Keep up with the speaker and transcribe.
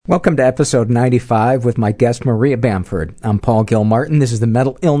Welcome to episode 95 with my guest Maria Bamford. I'm Paul Gilmartin. This is the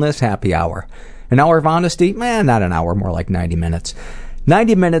Mental Illness Happy Hour. An hour of honesty? Not an hour, more like 90 minutes.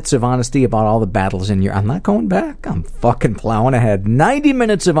 90 minutes of honesty about all the battles in your... I'm not going back. I'm fucking plowing ahead. 90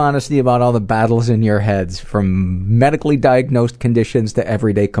 minutes of honesty about all the battles in your heads, from medically diagnosed conditions to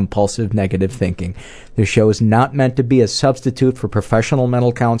everyday compulsive negative thinking. This show is not meant to be a substitute for professional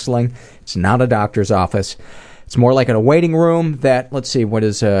mental counseling. It's not a doctor's office. It's more like a waiting room that, let's see, what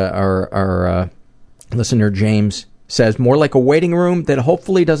is our listener James says, more like a waiting room that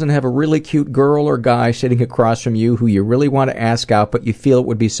hopefully doesn't have a really cute girl or guy sitting across from you who you really want to ask out, but you feel it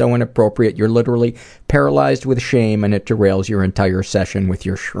would be so inappropriate you're literally paralyzed with shame and it derails your entire session with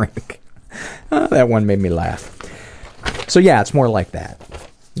your shrink. That one made me laugh. So yeah, it's more like that.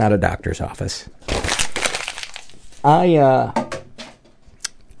 Not a doctor's office. I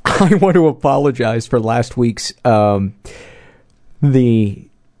want to apologize for last week's I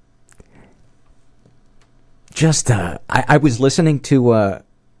was listening to I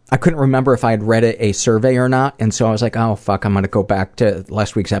couldn't remember if I had read a survey or not, and so I was like, oh fuck, I'm going to go back to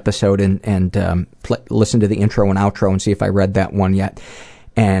last week's episode and listen to the intro and outro and see if I read that one yet.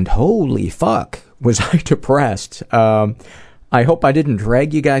 And holy fuck, was I depressed. I hope I didn't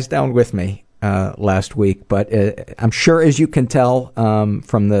drag you guys down with me last week, but I'm sure, as you can tell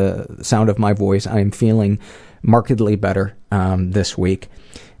from the sound of my voice, I am feeling markedly better this week.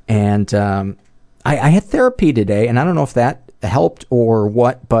 And I had therapy today, and I don't know if that helped or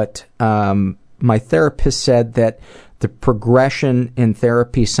what, but my therapist said that the progression in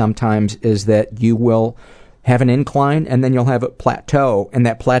therapy sometimes is that you will have an incline and then you'll have a plateau, and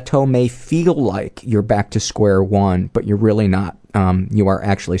that plateau may feel like you're back to square one, but you're really not. You are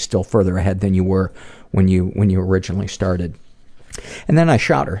actually still further ahead than you were when you originally started. And then I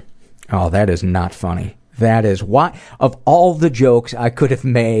shot her. Oh, that is not funny. That is why, of all the jokes I could have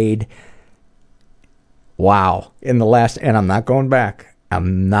made, wow, in the last, and I'm not going back.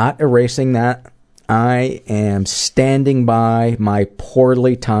 I'm not erasing that. I am standing by my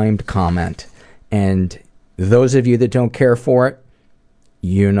poorly timed comment. And those of you that don't care for it,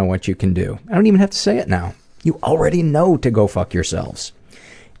 you know what you can do. I don't even have to say it now. You already know to go fuck yourselves.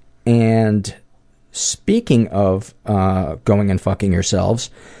 And speaking of going and fucking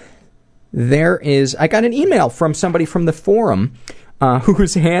yourselves, I got an email from somebody from the forum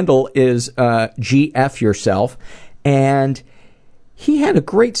whose handle is GF yourself, and he had a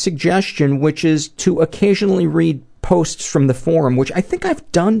great suggestion, which is to occasionally read posts from the forum, which I think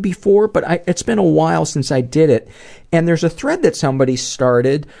I've done before, but it's been a while since I did it. And there's a thread that somebody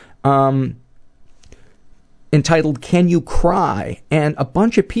started entitled "Can You Cry?" And a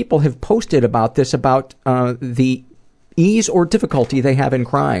bunch of people have posted about this, about the ease or difficulty they have in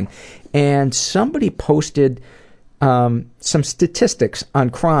crying. And somebody posted some statistics on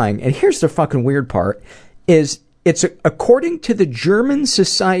crying. And here's the fucking weird part, is it's according to the German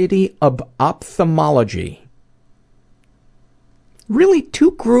Society of Ophthalmology. Really,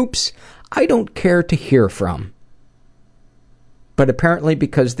 two groups I don't care to hear from. But apparently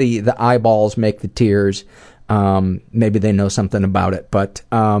because the eyeballs make the tears, maybe they know something about it. But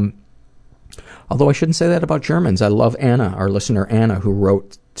although I shouldn't say that about Germans. I love Anna, our listener Anna, who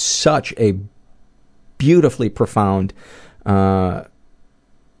wrote such a beautifully profound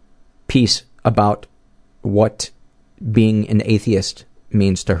piece about what being an atheist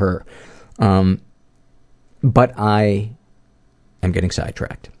means to her. But I am getting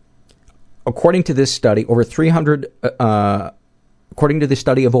sidetracked. According to this study, according to the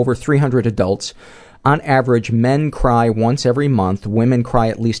study of over 300 adults, on average, men cry once every month. Women cry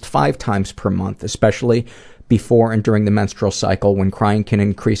at least 5 times per month, especially before and during the menstrual cycle, when crying can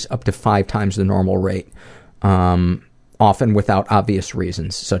increase up to 5 times the normal rate, often without obvious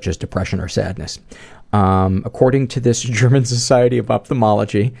reasons, such as depression or sadness. According to this German Society of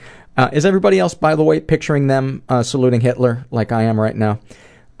Ophthalmology, is everybody else, by the way, picturing them saluting Hitler like I am right now?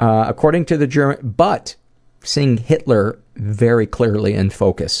 According to the German, but seeing Hitler very clearly in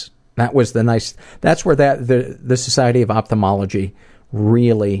focus. That was that's where the Society of Ophthalmology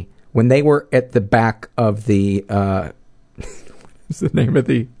really, when they were at the back of the, what's the name of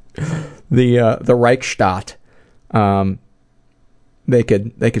the Reichsstadt, they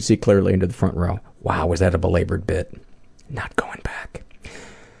could see clearly into the front row. Wow, was that a belabored bit? Not going back.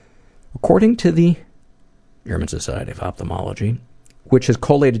 According to the German Society of Ophthalmology, which has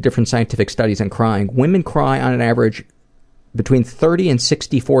collated different scientific studies on crying, women cry on an average between 30 and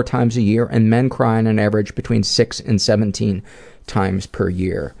 64 times a year, and men cry on an average between 6 and 17 times per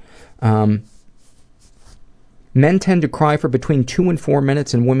year. Men tend to cry for between 2 and 4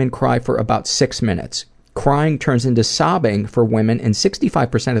 minutes, and women cry for about 6 minutes. Crying turns into sobbing for women in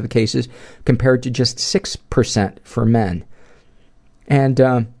 65% of the cases compared to just 6% for men.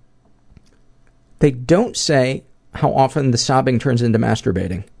 And they don't say how often the sobbing turns into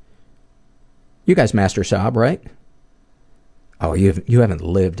masturbating. You guys master sob, right? Oh, you haven't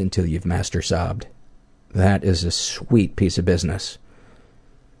lived until you've master sobbed. That is a sweet piece of business.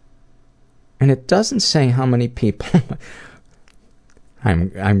 And it doesn't say how many people... I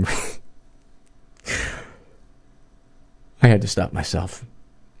had to stop myself.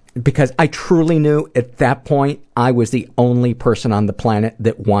 Because I truly knew at that point I was the only person on the planet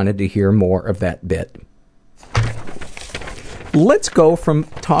that wanted to hear more of that bit. Let's go from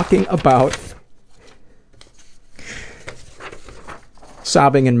talking about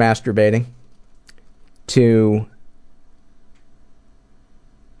sobbing and masturbating to...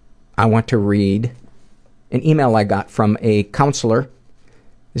 I want to read an email I got from a counselor.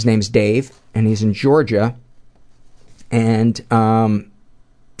 His name's Dave, and he's in Georgia. And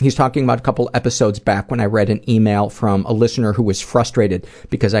he's talking about a couple episodes back when I read an email from a listener who was frustrated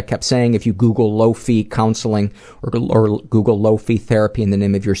because I kept saying if you Google low-fee counseling or Google low-fee therapy in the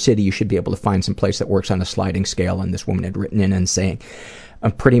name of your city, you should be able to find some place that works on a sliding scale. And this woman had written in and saying,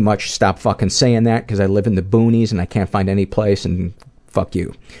 I'm pretty much stop fucking saying that because I live in the boonies and I can't find any place and fuck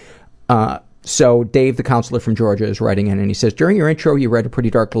you. So Dave, the counselor from Georgia, is writing in and he says, during your intro, you read a pretty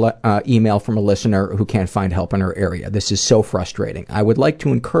dark email from a listener who can't find help in her area. This is so frustrating. I would like to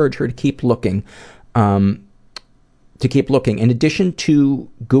encourage her to keep looking. In addition to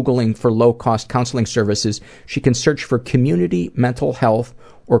Googling for low-cost counseling services, she can search for community mental health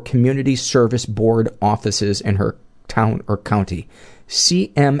or community service board offices in her town or county.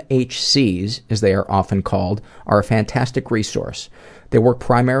 CMHCs, as they are often called, are a fantastic resource. They work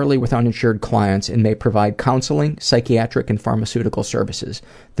primarily with uninsured clients and may provide counseling, psychiatric, and pharmaceutical services.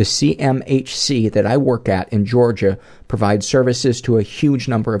 The CMHC that I work at in Georgia provides services to a huge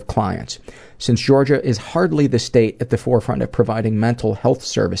number of clients. Since Georgia is hardly the state at the forefront of providing mental health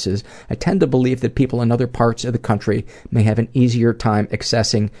services, I tend to believe that people in other parts of the country may have an easier time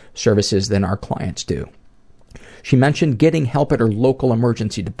accessing services than our clients do. She mentioned getting help at her local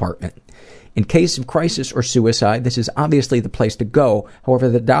emergency department. In case of crisis or suicide, this is obviously the place to go. However,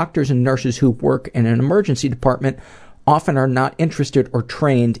 the doctors and nurses who work in an emergency department often are not interested or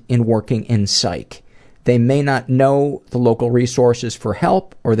trained in working in psych. They may not know the local resources for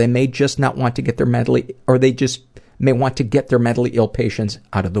help, or they may just not want to get their mentally ill patients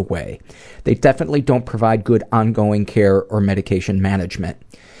out of the way. They definitely don't provide good ongoing care or medication management.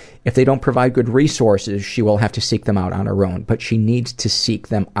 If they don't provide good resources, she will have to seek them out on her own, but she needs to seek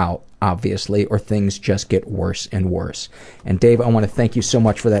them out, obviously, or things just get worse and worse. And Dave, I want to thank you so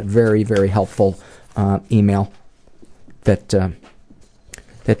much for that very, very helpful email that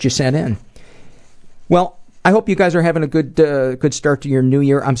you sent in. Well, I hope you guys are having a good start to your new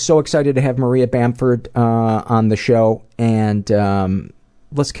year. I'm so excited to have Maria Bamford on the show, and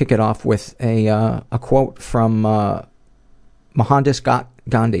let's kick it off with a quote from Mohandas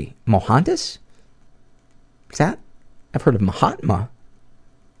Gandhi. Mohandas? Is that? I've heard of Mahatma.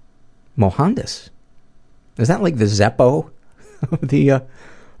 Mohandas. Is that like the Zeppo of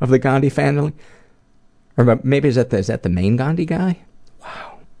the Gandhi family? Or maybe is that the main Gandhi guy?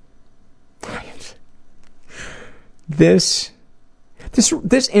 Wow. This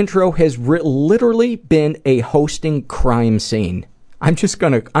intro has literally been a hosting crime scene. I'm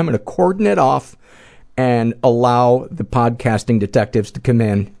gonna cordon it off and allow the podcasting detectives to come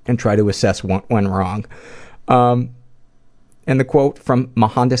in and try to assess what went wrong. And the quote from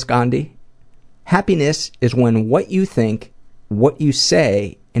Mohandas Gandhi: happiness is when what you think, what you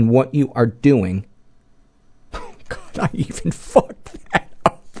say, and what you are doing... Oh God, I even fucked that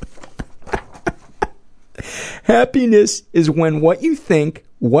up. Happiness is when what you think,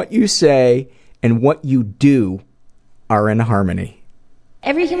 what you say, and what you do are in harmony.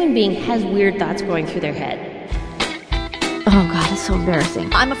 Every human being has weird thoughts going through their head. Oh God, it's so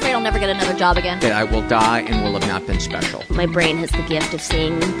embarrassing. I'm afraid I'll never get another job again. That I will die and will have not been special. My brain has the gift of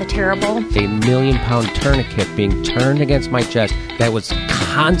seeing the terrible. A million-pound tourniquet being turned against my chest that was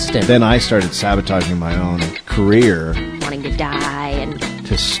constant. Then I started sabotaging my own career. Wanting to die and...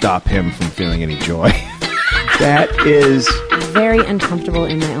 to stop him from feeling any joy. That is... very uncomfortable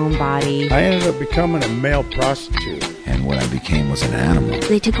in my own body. I ended up becoming a male prostitute. And what I became was an animal.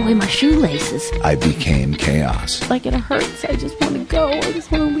 They took away my shoelaces. I became chaos. Like it hurts. I just want to go. I just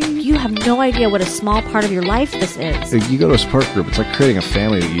want to leave. You have no idea what a small part of your life this is. You go to a support group, it's like creating a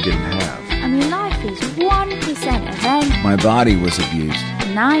family that you didn't have. I mean, life is 1% of them. My body was abused.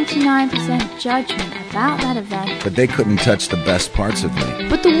 99% judgment about that event. But they couldn't touch the best parts of me.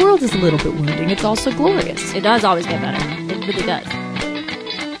 But the world is a little bit wounding. It's also glorious. It does always get better. It really does.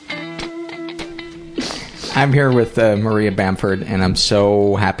 I'm here with Maria Bamford, and I'm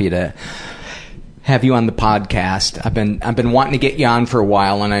so happy to have you on the podcast. I've been wanting to get you on for a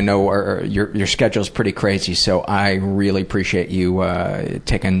while, and I know your schedule's pretty crazy, so I really appreciate you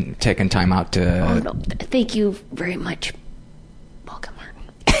taking time out to. Oh, no. Thank you very much. Welcome, Martin.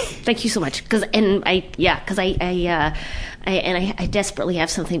 Thank you so much. I desperately have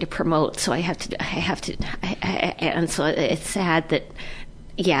something to promote, so I have to, and so it's sad that.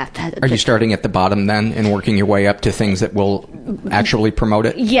 Yeah. Are you starting at the bottom then and working your way up to things that will actually promote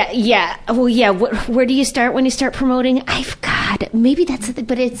it? Yeah. Well, yeah. Where do you start when you start promoting? Maybe that's the thing,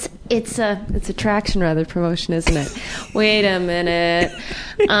 but it's attraction rather than promotion, isn't it? Wait a minute.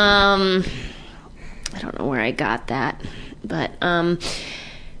 I don't know where I got that, but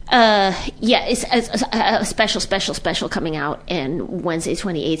it's a special coming out in Wednesday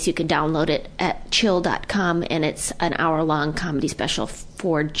 28th. You can download it at chill.com, and it's an hour-long comedy special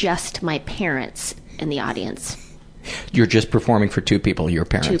for just my parents in the audience. You're just performing for two people, your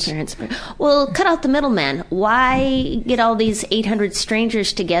parents. Two parents. Well, cut out the middleman. Why get all these 800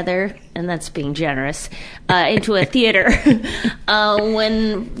 strangers together, and that's being generous, into a theater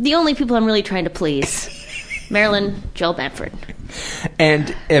when the only people I'm really trying to please, Marilyn Joel Bamford.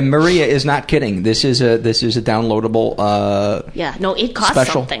 And Maria is not kidding. This is a downloadable. It costs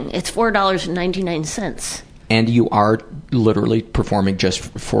special. Something. It's $4.99. And you are literally performing just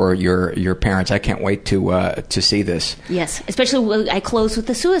for your parents. I can't wait to see this. Yes, especially when I close with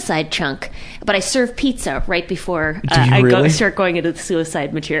the suicide chunk. But I serve pizza right before start going into the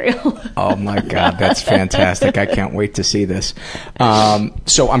suicide material. Oh my God, that's fantastic! I can't wait to see this.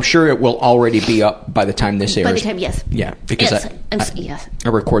 So I'm sure it will already be up by the time this airs. By the time, yes. Yeah, because I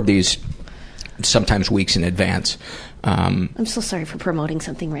record these sometimes weeks in advance. I'm so sorry for promoting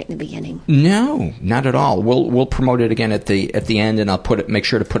something right in the beginning. No, not at all. We'll promote it again at the end, and I'll make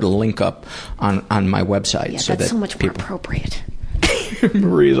sure to put a link up on my website. Yeah, so that's that so much more appropriate.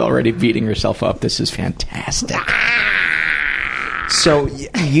 Maria's already beating herself up. This is fantastic. So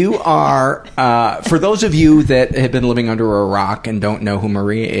you are, for those of you that have been living under a rock and don't know who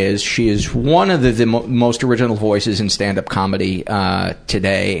Maria is, she is one of the most original voices in stand-up comedy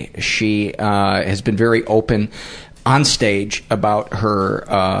today. She has been very open on stage about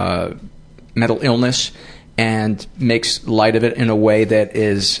her mental illness and makes light of it in a way that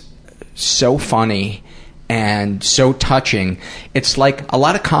is so funny and so touching. It's like a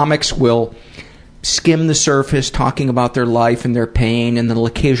lot of comics will skim the surface talking about their life and their pain, and they'll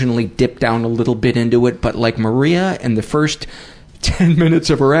occasionally dip down a little bit into it, but like Maria, in the first 10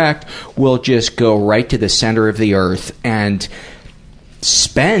 minutes of her act, will just go right to the center of the earth and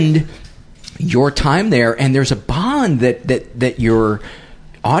spend your time there, and there's a bond that your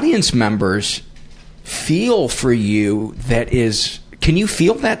audience members feel for you that is. Can you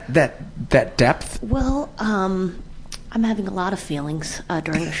feel that depth? Well, I'm having a lot of feelings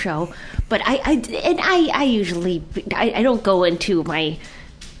during the show, but I usually don't go into my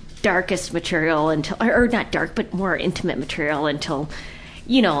darkest material until, or not dark, but more intimate material until,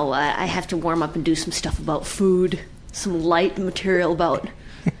 I have to warm up and do some stuff about food, some light material about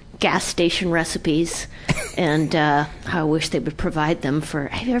gas station recipes, and how I wish they would provide them for.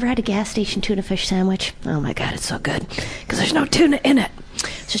 Have you ever had a gas station tuna fish sandwich? Oh my God, it's so good because there's no tuna in it.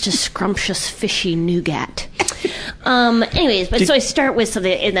 It's just a scrumptious, fishy nougat. Anyways, but so I start with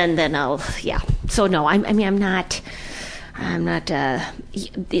something, and then I'll So no, I'm not. That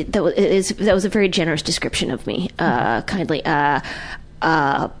was a very generous description of me, kindly. But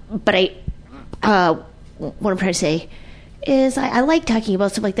what I'm trying to say is I like talking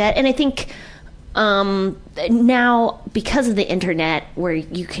about stuff like that, and I think now because of the internet, where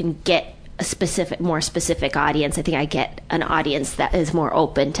you can get a more specific audience, I think I get an audience that is more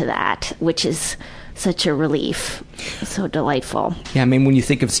open to that, which is such a relief. So delightful. Yeah, I mean, when you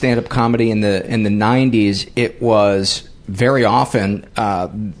think of stand-up comedy in the 90s, it was very often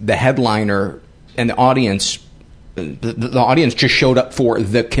the headliner and the audience. The audience just showed up for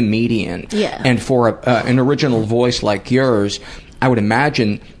the comedian. Yeah. And for an original voice like yours, I would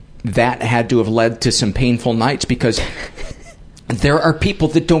imagine that had to have led to some painful nights, because there are people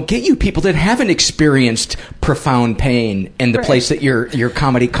that don't get you, people that haven't experienced profound pain in the place that your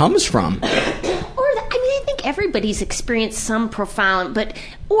comedy comes from. I think everybody's experienced some profound,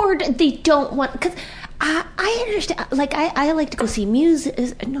 or they don't want, because I understand, like, I like to go see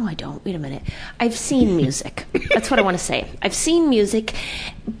music. No, I don't. Wait a minute. I've seen music. That's what I want to say. I've seen music,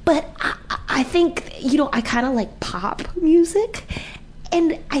 but I think, I kind of like pop music.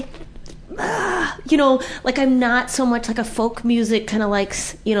 and I, like I'm not so much like a folk music kind of like,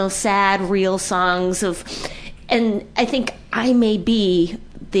 sad, real songs of, and I think I may be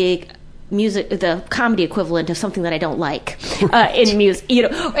the comedy equivalent of something that I don't like in music,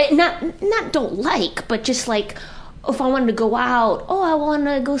 not don't like, but just like, if I wanted to go out, I want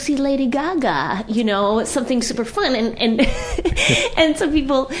to go see Lady Gaga, something super fun, and and some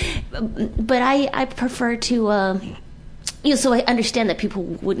people, but I prefer to, so I understand that people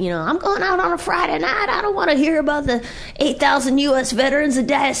would, I'm going out on a Friday night, I don't want to hear about the 8,000 U.S. veterans that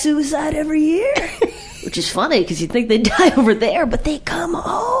die of suicide every year, which is funny because you think they die over there, but they come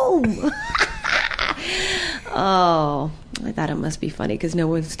home. Oh, I thought it must be funny because no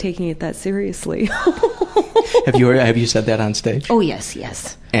one's taking it that seriously. Have you said that on stage? Oh,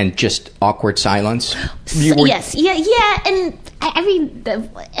 yes. And just awkward silence? Yes, yeah, and I mean,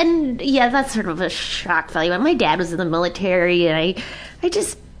 that's sort of a shock value. My dad was in the military, and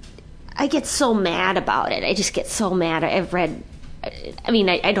I get so mad about it. I just get so mad. I've read,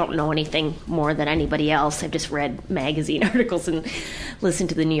 I don't know anything more than anybody else. I've just read magazine articles and listened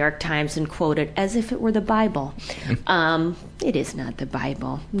to the New York Times and quoted as if it were the Bible. It is not the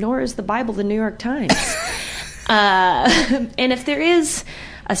Bible, nor is the Bible the New York Times. And if there is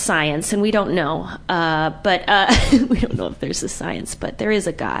a science, and we don't know, but we don't know if there's a science, but there is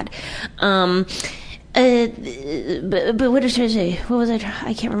a God. But what did I say? What was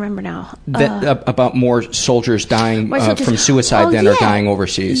I can't remember now. About more soldiers dying from suicide than are dying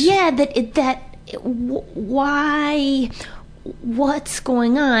overseas. Yeah, why? What's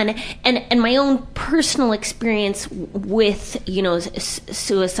going on? And my own personal experience with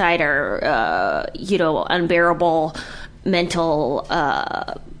suicide or unbearable mental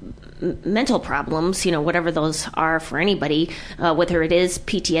problems, whatever those are for anybody, whether it is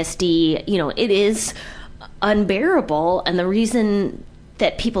PTSD, it is unbearable. And the reason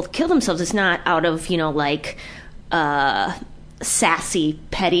that people kill themselves is not out of, sassy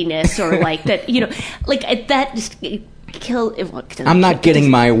pettiness or like that, like that just I'm not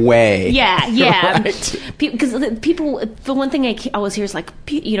getting my way. Yeah. Right. Because people, the one thing I always hear is like,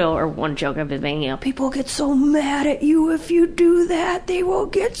 or one joke I've been making, people get so mad at you if you do that. They will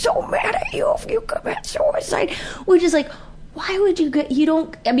get so mad at you if you commit suicide. Which is like, why would you get? You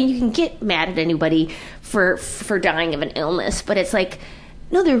can get mad at anybody for dying of an illness, but it's like,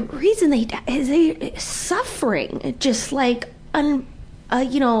 no, the reason they die is they suffering, just like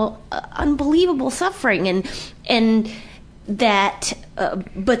unbelievable suffering, and that,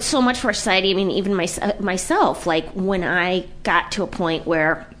 but so much for society. Even myself, like when I got to a point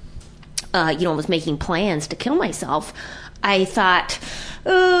where, was making plans to kill myself, I thought,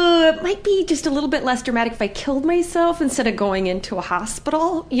 it might be just a little bit less dramatic if I killed myself instead of going into a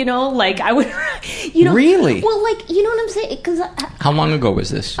hospital, like I would, Really? Well, like, you know what I'm saying? Cause how long ago was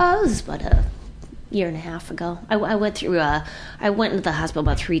this? It was about a year and a half ago. I went through, I went into the hospital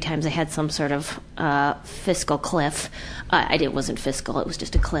about 3 times. I had some sort of fiscal cliff. It wasn't fiscal, it was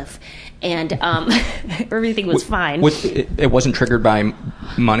just a cliff. And everything was fine. It wasn't triggered by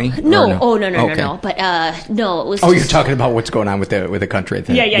money? No. No? Oh, no. Okay. No. But, no, it was you're talking about what's going on with the country.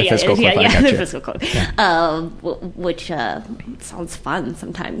 The fiscal cliff. Yeah, the fiscal cliff. Yeah. Which sounds fun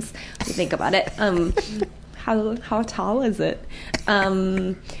sometimes when you think about it. How tall is it?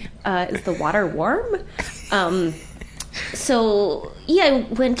 Is the water warm? So yeah, I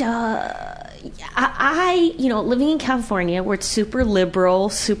went. I living in California, where it's super liberal,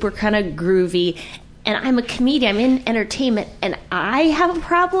 super kind of groovy, and I'm a comedian. I'm in entertainment, and I have a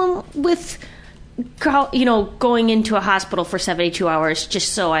problem with going into a hospital for 72 hours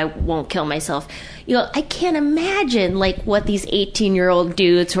just so I won't kill myself. I can't imagine like what these 18-year-old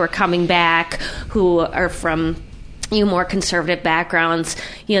dudes who are coming back, who are from more conservative backgrounds,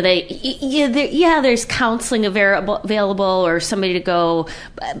 there's counseling available or somebody to go,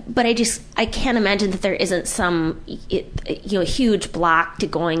 but I can't imagine that there isn't some huge block to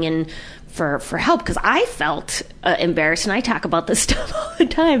going in for help, because I felt embarrassed, and I talk about this stuff all the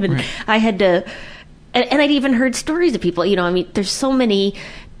time, and right. I had to, and I'd even heard stories of people, there's so many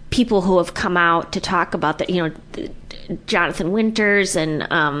people who have come out to talk about that, Jonathan Winters and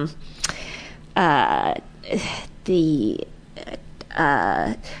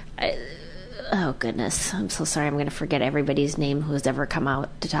oh goodness, I'm so sorry, I'm going to forget everybody's name who has ever come out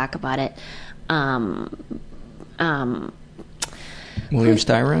to talk about it. William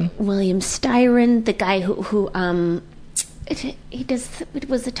Styron, the guy who it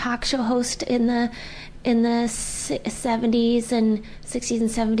was a talk show host in the 70s and 60s and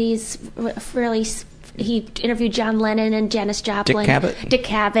 70s, He interviewed John Lennon and Janis Joplin. Dick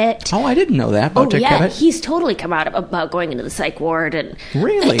Cavett. Oh, I didn't know that about Dick Cavett. He's totally come out about going into the psych ward. And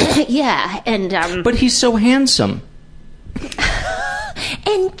really? Yeah, and but he's so handsome.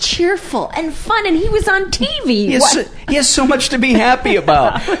 And cheerful and fun, and he was on TV. He has so much to be happy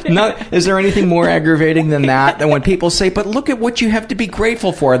about. Is there anything more aggravating than that? Than when people say, "But look at what you have to be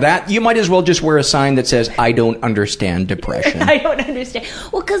grateful for." That you might as well just wear a sign that says, "I don't understand depression." I don't understand.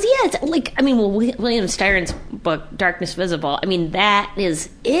 Well, because it's like William Styron's book "Darkness Visible." I mean, that is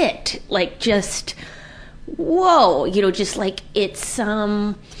it. Like, just whoa, just like it's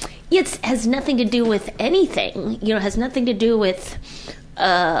it has nothing to do with anything. It has nothing to do with.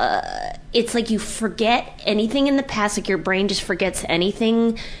 It's like you forget anything in the past. Like your brain just forgets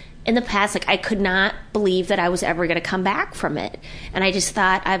anything in the past. Like I could not believe that I was ever going to come back from it, and I just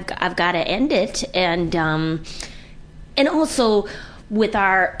thought I've got to end it. And also with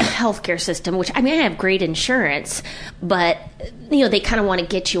our healthcare system, which I have great insurance, but they kind of want to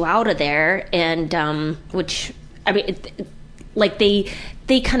get you out of there, and which like they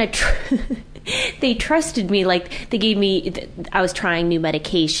kind of. They trusted me, like they gave me. I was trying new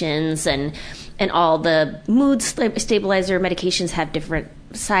medications, and all the mood stabilizer medications have different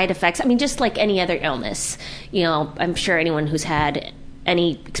side effects. Just like any other illness, I'm sure anyone who's had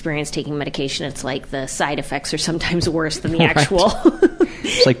any experience taking medication, it's like the side effects are sometimes worse than the actual.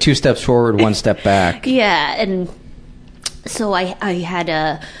 It's like 2 steps forward, 1 step back. Yeah, and so I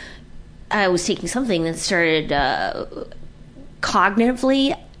was taking something that started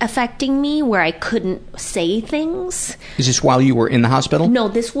cognitively affecting me, where I couldn't say things. Is this while you were in the hospital? No,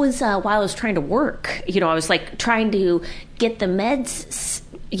 this was while I was trying to work. I was like trying to get the meds,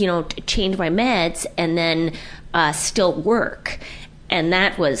 change my meds, and then still work. And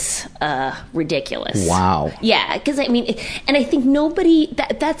that was ridiculous. Wow. Yeah, because and I think nobody,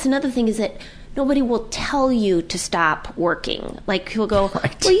 that's another thing, is that nobody will tell you to stop working. Like, he'll go,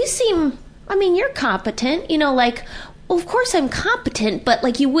 right. Well, you seem, you're competent, like, well, of course I'm competent, but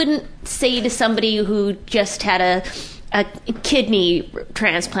like you wouldn't say to somebody who just had a kidney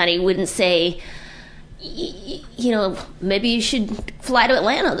transplant, you wouldn't say, maybe you should fly to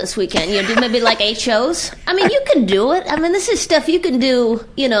Atlanta this weekend. Do maybe like 8 shows. You can do it. This is stuff you can do,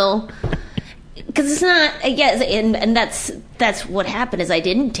 because it's not. Yes, and that's what happened. Is I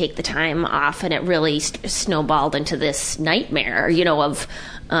didn't take the time off, and it really snowballed into this nightmare. Of.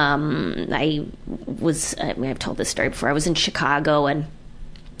 I've told this story before. I was in Chicago and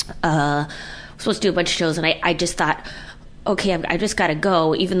was supposed to do a bunch of shows, and I just thought, okay, I just got to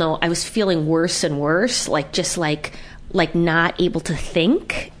go, even though I was feeling worse and worse, like just like not able to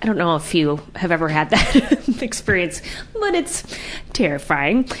think. I don't know if you have ever had that experience, but it's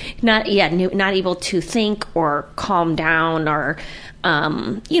terrifying. Not able to think or calm down, or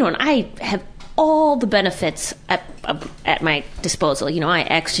and I have all the benefits at my disposal. I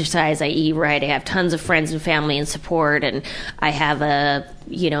exercise, I eat right, I have tons of friends and family and support, and I have a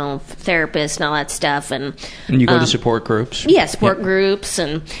therapist and all that stuff. And you go to support groups? Yeah, support groups,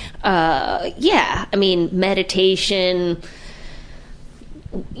 and meditation,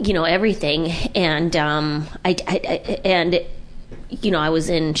 everything. And I was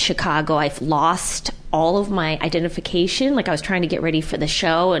in Chicago. I've lost all of my identification. Like I was trying to get ready for the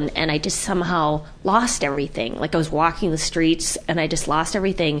show, and I just somehow lost everything. Like I was walking the streets and I just lost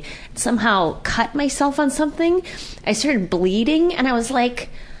everything. Somehow cut myself on something. I started bleeding, and I was like,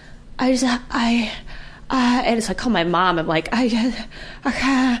 and so I called my mom. I'm like,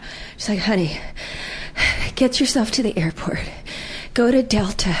 she's like, honey, get yourself to the airport. Go to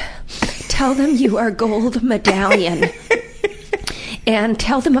Delta. Tell them you are gold medallion. And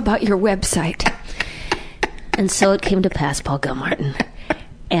tell them about your website. And so it came to pass, Paul Gilmartin.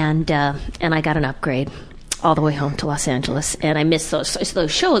 And I got an upgrade all the way home to Los Angeles. And I missed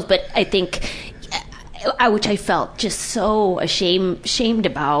those shows, but I think, which I felt just so ashamed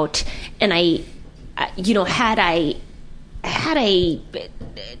about. And had I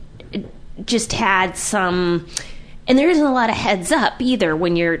just had some, and there isn't a lot of heads up either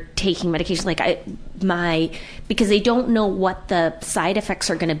when you're taking medication. Because they don't know what the side effects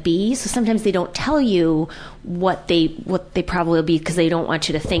are going to be, so sometimes they don't tell you what they probably will be, because they don't want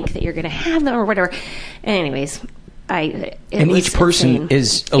you to think that you're going to have them or whatever. Anyways, each person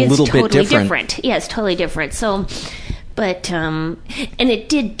is a little bit different. Yeah, it's totally different. So, but and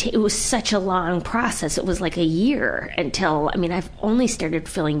it was such a long process. It was like a year until I've only started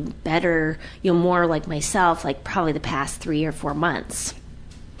feeling better, more like myself, like probably the past 3 or 4 months.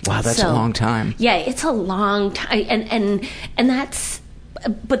 Wow, that's a long time. Yeah, it's a long time, and that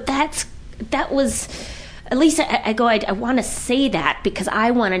was at least I want to say that because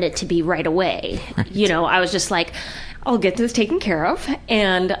I wanted it to be right away. Right. I was just like, I'll get this taken care of,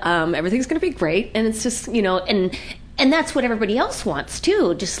 and everything's going to be great. And it's just, and that's what everybody else wants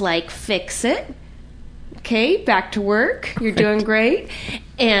too. Just like, fix it. Okay, back to work. You're doing great.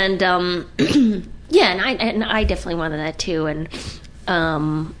 And yeah, and I definitely wanted that too. And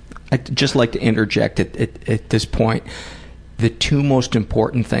I'd just like to interject at this point. The two most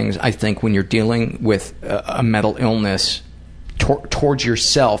important things, I think, when you're dealing with a mental illness towards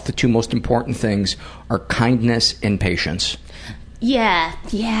yourself, the two most important things are kindness and patience. Yeah.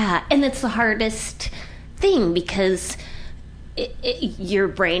 And it's the hardest thing because your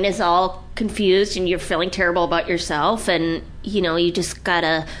brain is all confused and you're feeling terrible about yourself. And, you just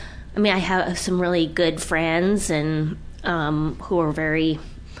gotta... I mean, I have some really good friends and who are very...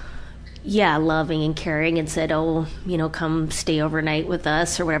 loving and caring, and said, come stay overnight with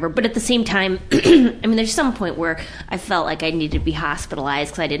us or whatever. But at the same time, there's some point where I felt like I needed to be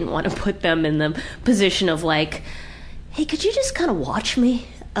hospitalized because I didn't want to put them in the position of like, hey, could you just kind of watch me?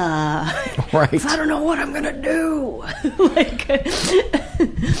 Right. 'Cause I don't know what I'm going to do.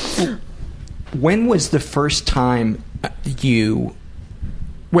 When was the first time you...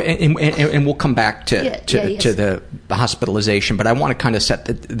 And we'll come back to the hospitalization, but I want to kind of set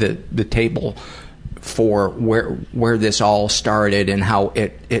the table for where this all started and how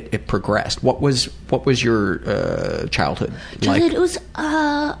it progressed. What was your childhood like? It was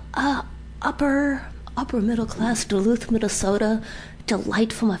upper middle class, Duluth, Minnesota.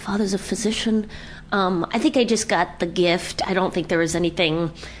 Delightful. My father's a physician. I think I just got the gift. I don't think there was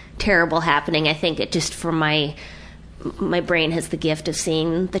anything terrible happening. I think it just from my brain has the gift of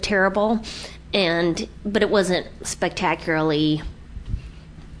seeing the terrible, but it wasn't spectacularly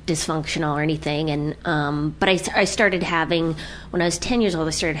dysfunctional or anything. And but I started having, when I was 10 years old,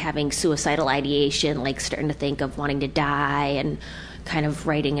 I started having suicidal ideation, like starting to think of wanting to die, and kind of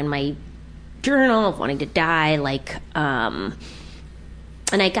writing in my journal of wanting to die,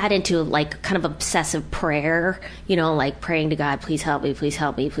 and I got into like kind of obsessive prayer, like praying to God, please help me, please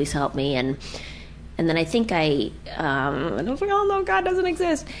help me, please help me, and then I think I was like, oh no, God doesn't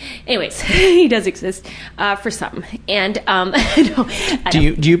exist. Anyways, he does exist for some. And do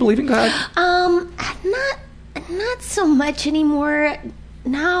you believe in God? Not so much anymore.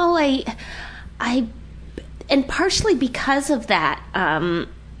 Now I and partially because of that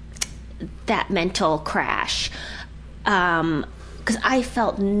mental crash, because I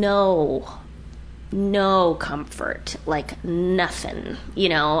felt no comfort, like nothing,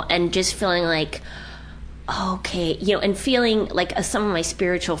 and just feeling like, okay, and feeling like some of my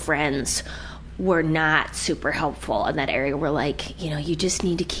spiritual friends were not super helpful in that area. We're like, you just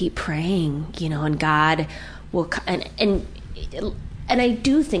need to keep praying, and God will, and I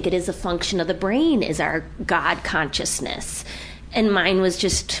do think it is a function of the brain, is our God consciousness, and mine was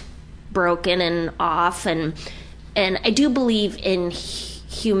just broken and off, and I do believe in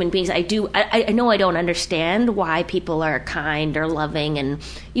human beings. I know I don't understand why people are kind or loving, and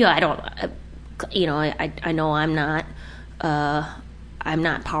I don't. I know I'm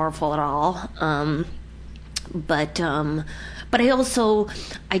not powerful at all. But I also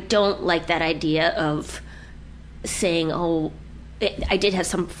don't like that idea of saying, I did have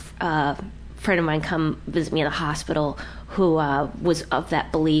some friend of mine come visit me in the hospital who was of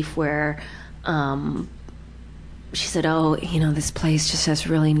that belief where. She said, this place just has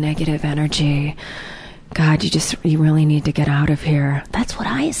really negative energy. God, you really need to get out of here. That's what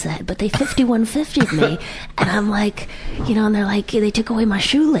I said, but they 5150'd me. And I'm like, and they're like, they took away my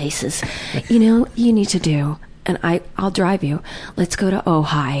shoelaces. You need to do, and I'll drive you. Let's go to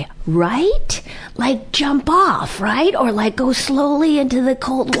Ojai, right? Like jump off, right? Or like go slowly into the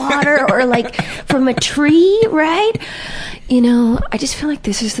cold water, or like from a tree, right? I just feel like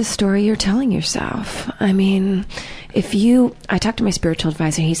this is the story you're telling yourself. I mean, I talked to my spiritual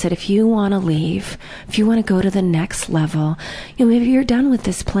advisor, he said, if you want to leave, if you want to go to the next level, maybe you're done with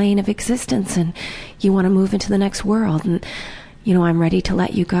this plane of existence and you want to move into the next world, and, I'm ready to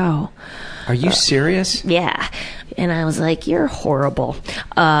let you go. Are you serious? Yeah. And I was like, you're horrible.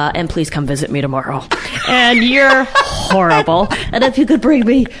 And please come visit me tomorrow. And you're horrible. And if you could bring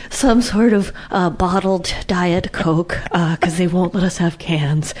me some sort of bottled Diet Coke, because they won't let us have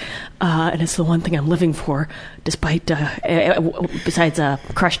cans. And it's the one thing I'm living for, despite, besides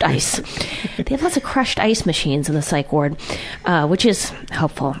crushed ice. They have lots of crushed ice machines in the psych ward, which is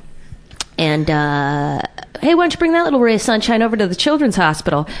helpful. And, hey, why don't you bring that little ray of sunshine over to the children's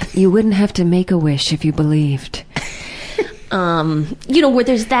hospital? You wouldn't have to make a wish if you believed. where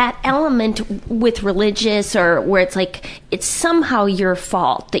there's that element with religious, or where it's like it's somehow your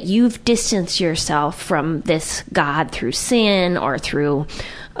fault that you've distanced yourself from this God through sin or through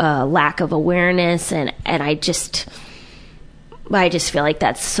lack of awareness, and I just feel like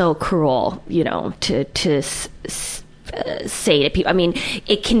that's so cruel, to say to people. I mean,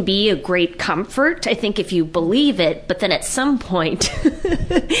 it can be a great comfort, I think, if you believe it, but then at some point,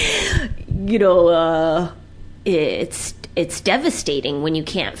 it's devastating when you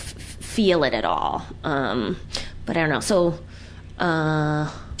can't feel it at all. But I don't know. So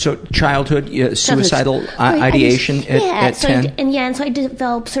childhood suicidal ideation at 10? And so I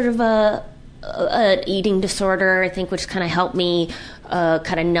developed sort of an eating disorder, I think, which kind of helped me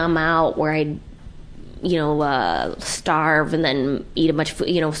kind of numb out, where I'd starve and then eat a bunch of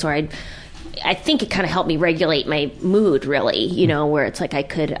food, so I think it kind of helped me regulate my mood, really, where it's like I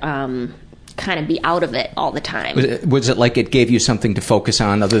could kind of be out of it all the time. Was it like it gave you something to focus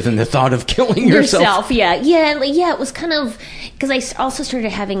on other than the thought of killing yourself? Yeah, it was kind of, because I also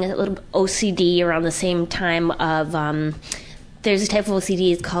started having a little OCD around the same time of, there's a type of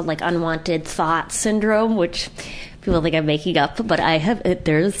OCD, it's called like Unwanted Thoughts Syndrome, which people think I'm making up, but I have.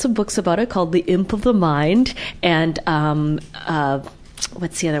 There's some books about it called The Imp of the Mind, and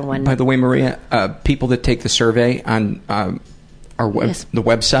what's the other one? By the way, Maria, people that take the survey on the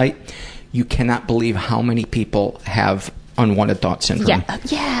website, you cannot believe how many people have unwanted thought syndrome.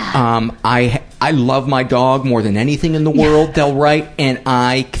 Yeah. I love my dog more than anything in the world, they'll write, and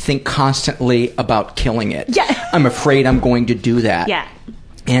I think constantly about killing it. Yeah. I'm afraid I'm going to do that. Yeah.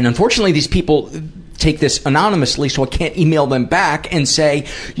 And unfortunately, these people take this anonymously, so I can't email them back and say,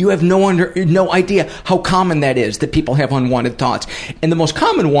 you have no idea how common that is, that people have unwanted thoughts. And the most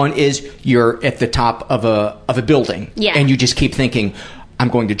common one is you're at the top of a building, and you just keep thinking, I'm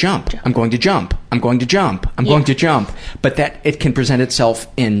going to jump, I'm going to jump, I'm going to jump, I'm going to jump. But that it can present itself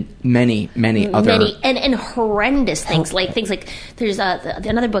in many other... And horrendous things. Like things like, there's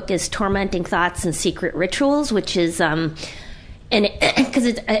another book is Tormenting Thoughts and Secret Rituals, which is, because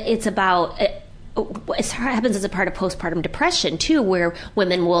it's about... It happens as a part of postpartum depression too, where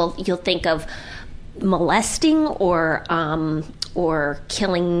women you'll think of molesting or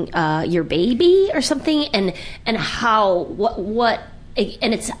killing your baby or something, and how what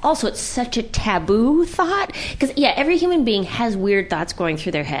and it's such a taboo thought, because every human being has weird thoughts going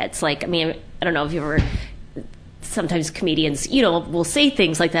through their heads. Like, I mean, I don't know if you ever, sometimes comedians will say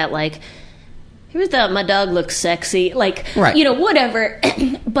things like that, like, "Here's my dog looks sexy," like, whatever.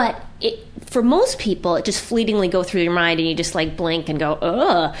 But for most people, it just fleetingly go through your mind, and you just like blink and go,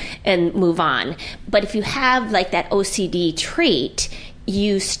 ugh, and move on. But if you have like that OCD trait,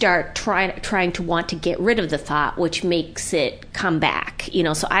 you start trying to want to get rid of the thought, which makes it come back.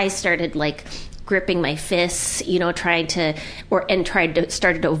 So I started like gripping my fists, started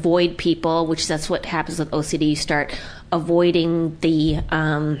to avoid people, which that's what happens with OCD. You start avoiding the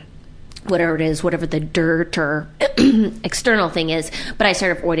whatever it is, whatever the dirt or external thing is. But I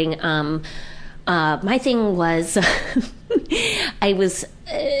started avoiding. My thing was, I was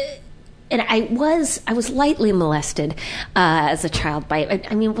lightly molested as a child by.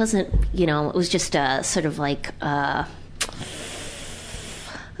 I mean, it wasn't. It was just sort of like.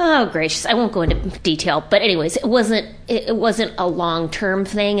 Oh gracious! I won't go into detail, but anyways, it wasn't a long-term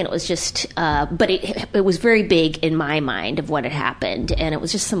thing, and it was just. But it was very big in my mind of what had happened, and it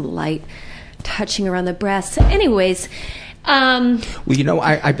was just some light touching around the breast. Anyways, well,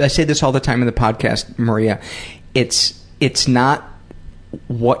 I say this all the time in the podcast, Maria. It's not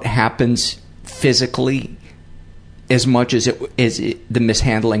what happens physically as much as it is the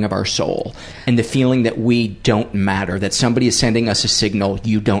mishandling of our soul and the feeling that we don't matter, that somebody is sending us a signal,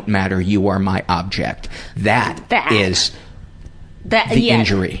 you don't matter, you are my object. That is the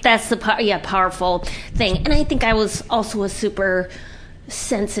injury. That's the powerful thing. And I think I was also a super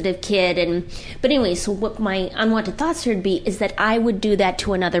sensitive kid, but anyway, so what my unwanted thoughts would be is that I would do that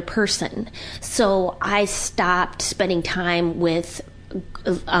to another person. So I stopped spending time with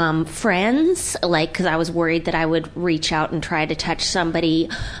friends, like, because I was worried that I would reach out and try to touch somebody,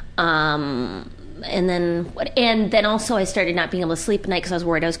 and then also I started not being able to sleep at night because I was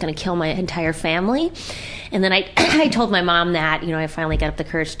worried I was going to kill my entire family. And then I told my mom that, I finally got up the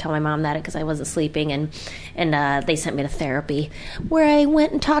courage to tell my mom that because I wasn't sleeping, and they sent me to therapy, where I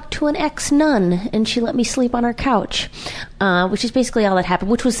went and talked to an ex-nun, and she let me sleep on her couch, which is basically all that happened,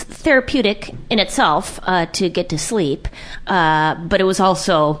 which was therapeutic in itself to get to sleep, but it was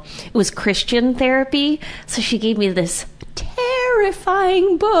Christian therapy. So she gave me this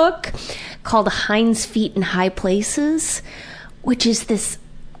terrifying book called Hind's Feet in High Places, which is this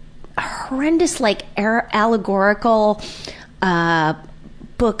horrendous, like, allegorical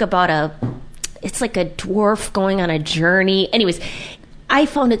book about it's like a dwarf going on a journey. Anyways, I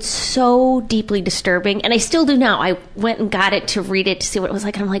found it so deeply disturbing, and I still do now. I went and got it to read it to see what it was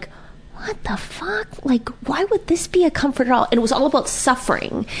like, and I'm like, what the fuck? Like, why would this be a comfort at all? And it was all about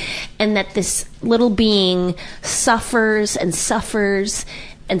suffering, and that this little being suffers and suffers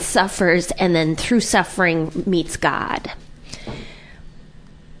and suffers, and then through suffering meets God.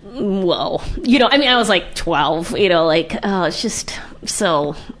 Whoa. I was like 12, it's just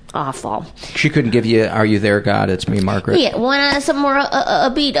so awful. She couldn't give you "Are You There, God? It's Me, Margaret"? Yeah, want some more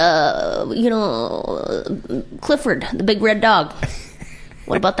a beat, Clifford, the big red dog.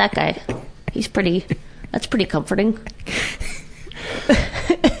 What about that guy? That's pretty comforting.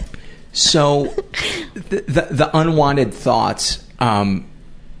 So, the unwanted thoughts,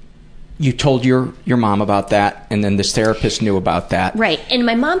 you told your mom about that, and then this therapist knew about that. Right. And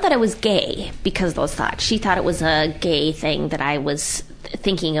my mom thought I was gay because of those thoughts. She thought it was a gay thing that I was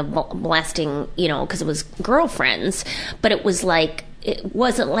thinking of molesting, because it was girlfriends. But it was like, it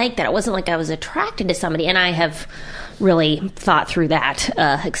wasn't like that. It wasn't like I was attracted to somebody. And I have really thought through that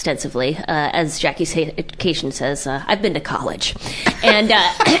extensively. As Jackie's education says, I've been to college. And,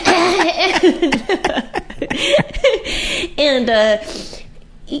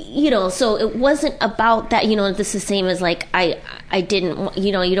 so it wasn't about that, this is the same as like, I didn't,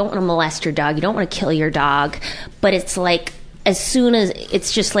 you don't want to molest your dog. You don't want to kill your dog. But it's like, as soon as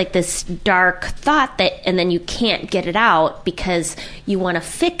it's just like this dark thought and then you can't get it out because you want to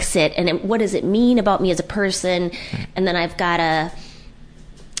fix it. And what does it mean about me as a person? And then I've got to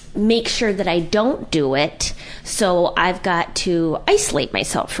make sure that I don't do it. So I've got to isolate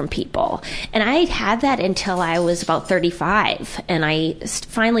myself from people. And I had that until I was about 35. And I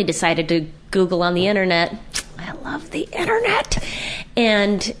finally decided to Google on the internet. I love the internet.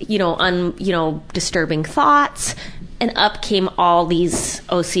 And, disturbing thoughts. And up came all these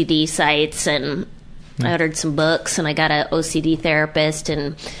OCD sites, and I ordered some books, and I got an OCD therapist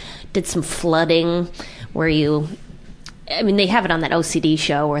and did some flooding where they have it on that OCD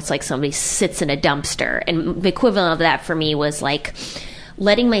show where it's like somebody sits in a dumpster. And the equivalent of that for me was like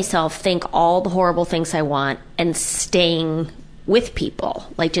letting myself think all the horrible things I want and staying with people,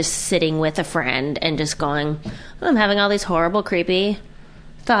 like just sitting with a friend and just going, I'm having all these horrible, creepy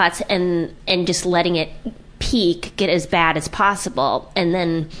thoughts, and just letting it peak, get as bad as possible,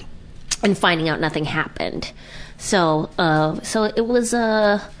 and finding out nothing happened. So it was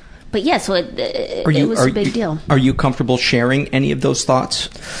but yeah, so it was a big deal. Are you comfortable sharing any of those thoughts?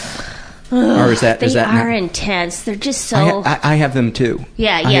 Or is that they are intense. They're just so. I have them too.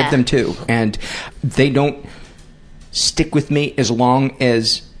 Yeah, I have them too, and they don't stick with me as long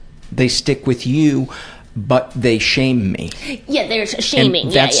as they stick with you, but they shame me. Yeah, there's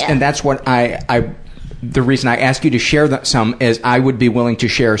shaming. And that's what the reason I ask you to share some is I would be willing to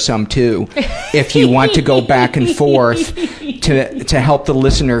share some too, if you want to go back and forth to help the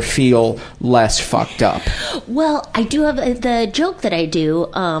listener feel less fucked up. Well, I do have the joke that I do,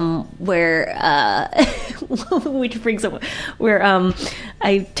 where which brings up where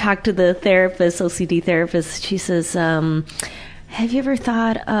I talked to the therapist, OCD therapist. She says, "Have you ever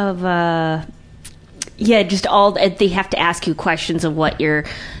thought of?" Just they have to ask you questions of what your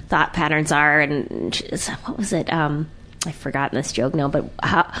thought patterns are, and what was it? I've forgotten this joke now, but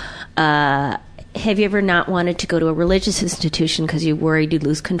have you ever not wanted to go to a religious institution because you worried you'd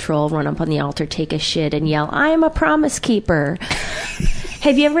lose control, run up on the altar, take a shit, and yell, "I'm a promise keeper"?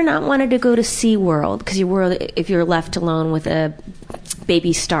 Have you ever not wanted to go to SeaWorld because you worried if you're left alone with a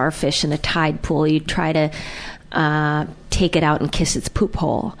baby starfish in a tide pool, you'd try to take it out and kiss its poop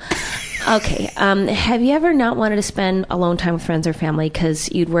hole? Okay. Have you ever not wanted to spend alone time with friends or family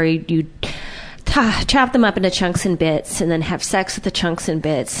because you'd worry you'd chop them up into chunks and bits and then have sex with the chunks and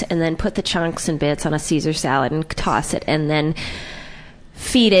bits and then put the chunks and bits on a Caesar salad and toss it and then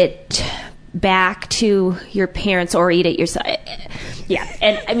feed it back to your parents or eat it yourself? Yeah.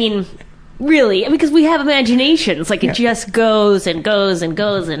 And I mean, really, because we have imaginations. Like it just goes and goes and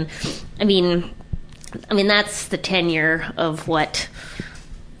goes. And I mean, that's the tenure of what...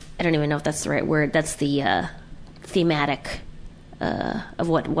 I don't even know if that's the right word. That's the thematic of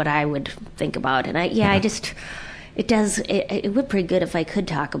what I would think about. And it does. It would be pretty good if I could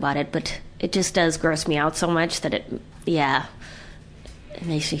talk about it, but it just does gross me out so much that it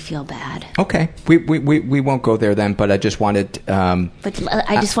makes me feel bad. Okay, we won't go there then. But I just wanted. But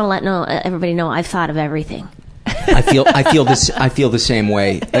I just want to let everybody know I've thought of everything. I feel the same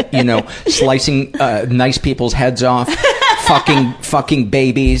way. Slicing nice people's heads off. Fucking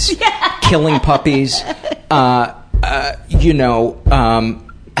babies, killing puppies, you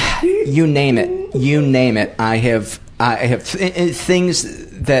name it. I I have things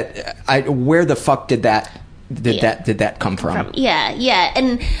that where the fuck did that come from? Yeah.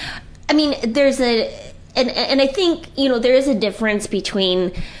 And I mean, and I think, there is a difference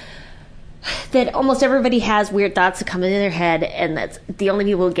between that almost everybody has weird thoughts that come into their head, and that's the only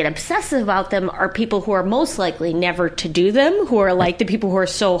people who get obsessive about them are people who are most likely never to do them, who are like the people who are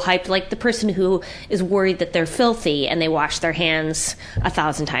so hyped, like the person who is worried that they're filthy and they wash their hands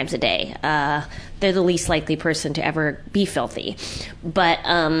 1,000 times a day. They're the least likely person to ever be filthy. But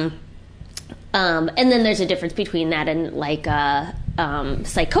and then there's a difference between that and like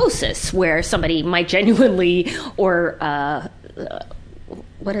psychosis, where somebody might genuinely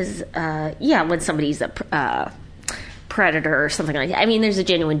when somebody's a predator or something like that. I mean, there's a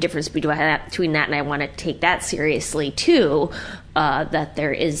genuine difference between that, and I want to take that seriously too, that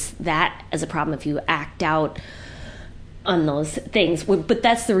there is that as a problem if you act out on those things. But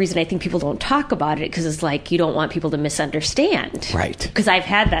that's the reason I think people don't talk about it, because it's like you don't want people to misunderstand. Right. Because I've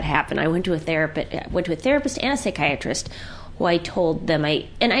had that happen. I went to a therapist and a psychiatrist who I told them I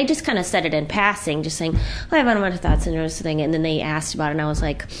just kind of said it in passing, just saying, I have unwanted thoughts syndrome thing, and then they asked about it, and I was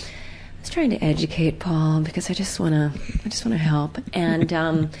like, I was trying to educate Paul because I just want to help, and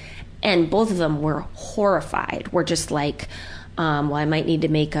both of them were horrified. We're just like, well, I might need to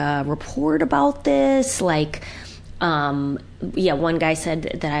make a report about this, like. One guy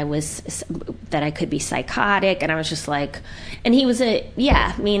said that I could be psychotic, and I was just like, and he was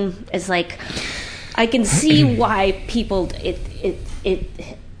it's like, I can see why people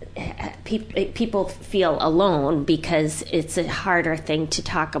feel alone, because it's a harder thing to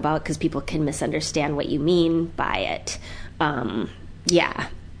talk about because people can misunderstand what you mean by it.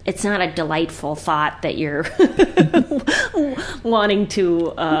 It's not a delightful thought that you're wanting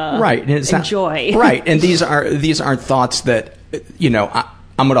to enjoy. Right, and these aren't thoughts that,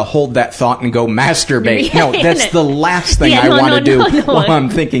 I'm going to hold that thought and go masturbate. No, that's the last thing I want to do while I'm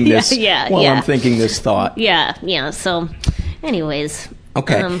thinking this. I'm thinking this thought. Yeah. So, anyways.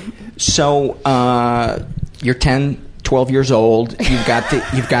 Okay. So you're 10, 12 years old. You've got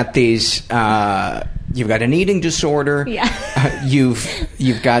these. You've got an eating disorder. Yeah.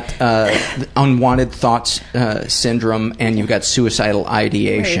 You've got unwanted thoughts syndrome, and you've got suicidal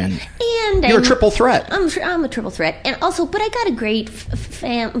ideation. Right. And you're a triple threat. I'm a triple threat, and also, but I got a great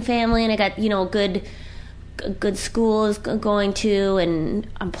family, and I got good schools going to, and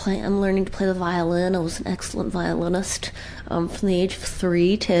I'm learning to play the violin. I was an excellent violinist from the age of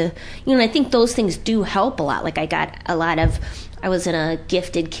 3 to, I think those things do help a lot. Like I was in a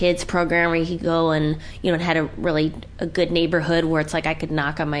gifted kids program where you could go and, it had a good neighborhood where it's like I could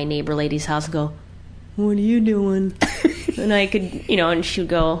knock on my neighbor lady's house and go, what are you doing? And I could, and she would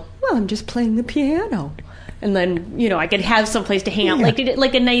go, well, I'm just playing the piano. And then, I could have someplace to hang out,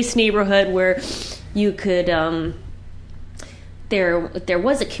 like a nice neighborhood where you could, there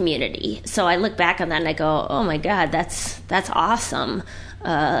was a community. So I look back on that and I go, oh my God, that's awesome,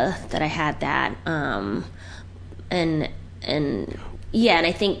 that I had that. And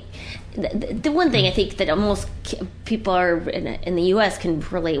I think the one thing I think that most people are in the U.S. can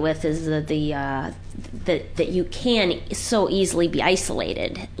relate with is that you can so easily be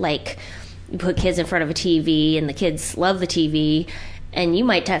isolated. Like, you put kids in front of a TV, and the kids love the TV, and you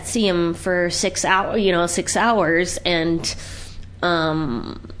might not see them for 6 hours, and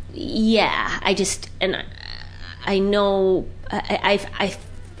I know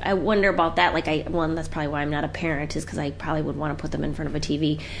I wonder about that. Like, that's probably why I'm not a parent, is because I probably would want to put them in front of a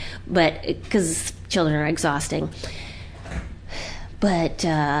TV, but because children are exhausting. But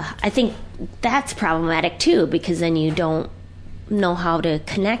I think that's problematic too, because then you don't know how to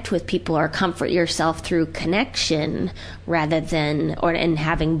connect with people or comfort yourself through connection rather than, and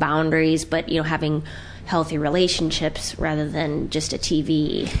having boundaries, but having healthy relationships rather than just a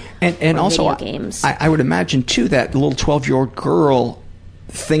TV and or also video games. I would imagine too that the little 12-year-old girl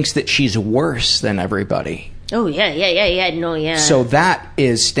thinks that she's worse than everybody. Oh, yeah. So that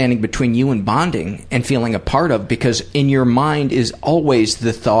is standing between you and bonding and feeling a part of, because in your mind is always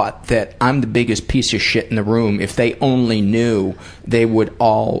the thought that I'm the biggest piece of shit in the room. If they only knew, they would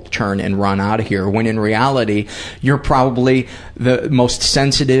all turn and run out of here. When in reality, you're probably the most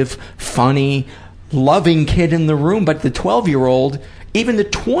sensitive, funny, loving kid in the room. But the 12-year-old, even the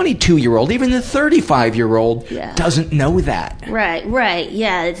 22-year-old, even the 35-year-old doesn't know that. Right.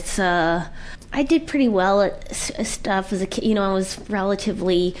 Yeah, it's... I did pretty well at stuff as a kid. I was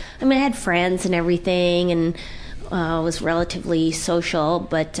relatively... I had friends and everything, and was relatively social,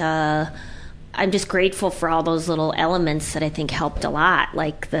 but I'm just grateful for all those little elements that I think helped a lot.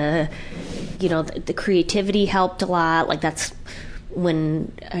 Like the creativity helped a lot. Like, that's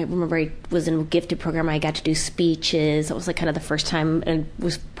when I remember I was in a gifted program, I got to do speeches. It was like kind of the first time, and it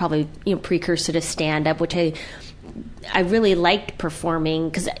was probably precursor to stand up, which I really liked performing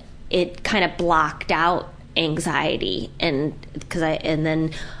because it kind of blocked out anxiety, and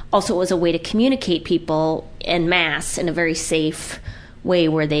then also it was a way to communicate people en masse in a very safe way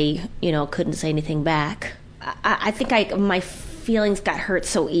where they couldn't say anything back. I think my feelings got hurt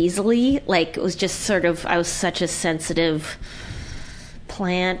so easily. Like it was just sort of, I was such a sensitive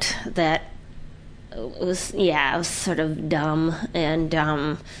plant that it was sort of dumb. And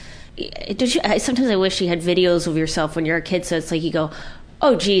sometimes I wish you had videos of yourself when you're a kid, so it's like you go,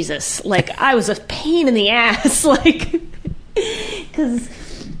 oh Jesus, like I was a pain in the ass, like, because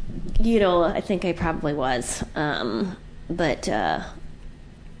I think I probably was, but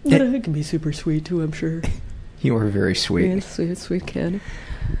it can be super sweet too, I'm sure. You were very sweet. Yeah, sweet kid.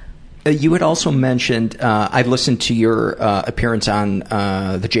 You had also mentioned, I listened to your appearance on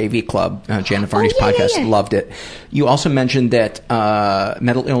the JV Club, Janet Varney's podcast. Yeah. Loved it. You also mentioned that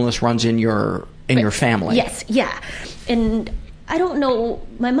mental illness runs in your family. Yes, yeah. And I don't know,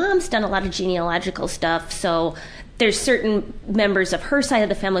 my mom's done a lot of genealogical stuff, so there's certain members of her side of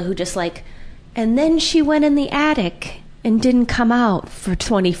the family who just like, and then she went in the attic and didn't come out for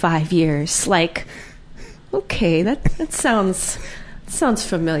 25 years. Like, okay, that sounds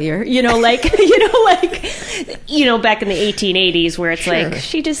familiar. Back in the 1880s where it's sure. like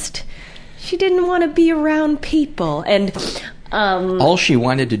she didn't want to be around people, and all she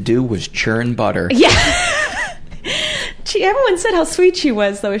wanted to do was churn butter. Yeah. Everyone said how sweet she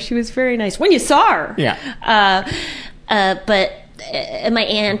was, though. She was very nice when you saw her. Yeah. But my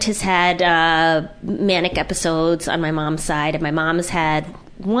aunt has had manic episodes on my mom's side, and my mom has had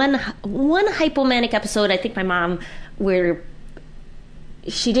one hypomanic episode. I think my mom, where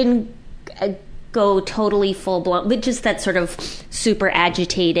she didn't go totally full blown, but just that sort of super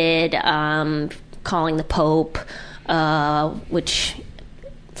agitated, calling the Pope, which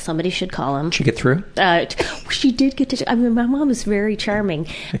somebody should call him. Did she get through? She did get to. I mean, my mom is very charming.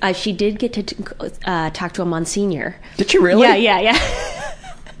 She did get to talk to a Monsignor. Did she really? Yeah.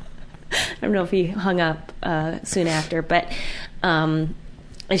 I don't know if he hung up soon after, but and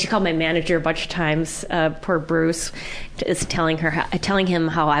she called my manager a bunch of times. Poor Bruce is telling him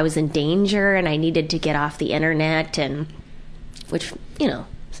how I was in danger and I needed to get off the internet, and which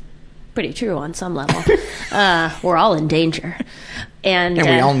pretty true on some level. We're all in danger. And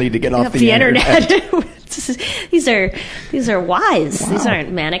we all need to get off the internet. These are wise. Wow. These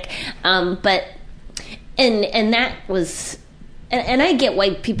aren't manic. But and that was, and I get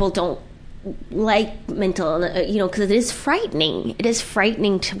why people don't like mental, because it is frightening. It is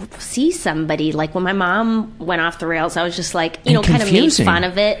frightening to see somebody, like when my mom went off the rails, I was just like, kind of made fun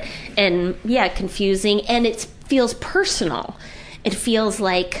of it, and confusing, and it feels personal. It feels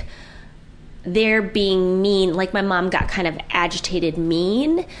like they're being mean, like my mom got kind of agitated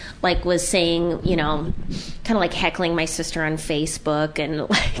mean, like was saying, kind of like heckling my sister on Facebook,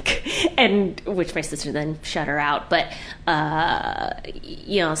 and which my sister then shut her out, but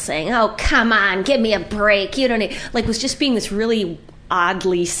saying, oh come on, give me a break, you don't need, like was just being this really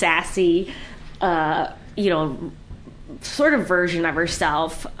oddly sassy sort of version of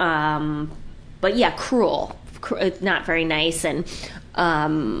herself, but cruel, not very nice, and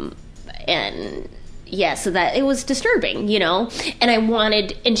so that it was disturbing, and I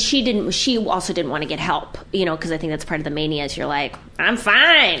wanted, and she also didn't want to get help, because I think that's part of the mania is you're like, I'm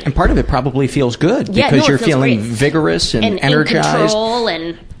fine. And part of it probably feels good because you're feeling great. Vigorous and energized. In control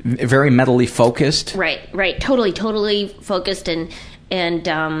and very mentally focused. Right. Totally focused. And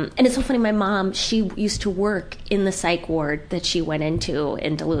it's so funny, my mom, she used to work in the psych ward that she went into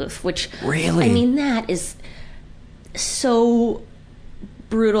in Duluth, which really, I mean, that is so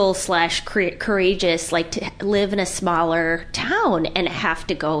brutal / courageous, like to live in a smaller town and have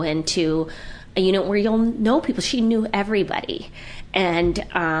to go into a unit where you'll know people. She knew everybody, and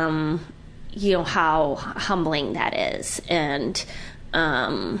how humbling that is, and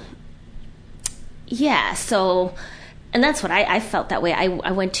so, and that's what I felt that way.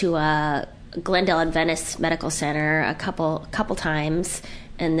 I went to Glendale Adventist Medical Center a couple times,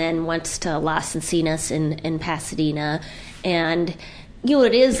 and then once to Las Encinas in Pasadena, and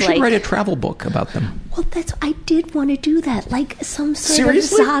it is you should write a travel book about them. Well, I did want to do that, like some sort of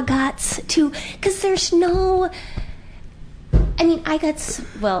Zagat's too, because there's no. I mean, I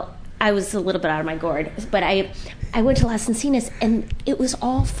was a little bit out of my gourd, but I went to Las Encinas, and it was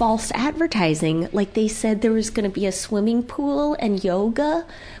all false advertising. Like they said there was going to be a swimming pool and yoga,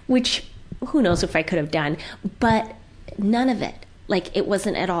 which who knows if I could have done, but none of it. Like it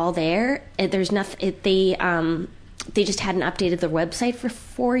wasn't at all there. There's nothing. they just hadn't updated their website for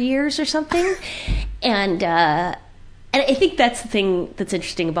 4 years or something. And I think that's the thing that's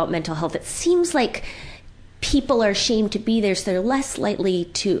interesting about mental health. It seems like people are ashamed to be there, so they're less likely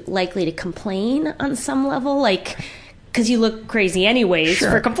to complain on some level, like, because you look crazy anyways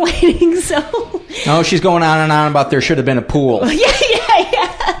for complaining. So oh, she's going on and on about there should have been a pool. yeah.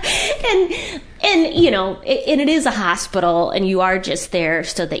 And you know, and it is a hospital, and you are just there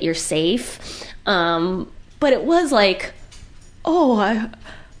so that you're safe. But it was like, I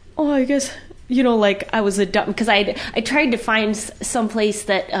guess, you know, like I was a dumb, because I tried to find someplace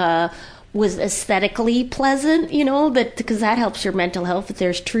that was aesthetically pleasant, you know, because that helps your mental health if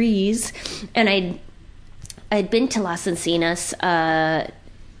there's trees. And I'd been to Las Encinas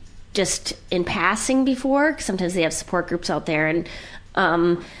just in passing before, 'cause sometimes they have support groups out there,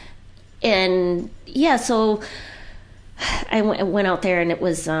 and yeah, so I went out there, and it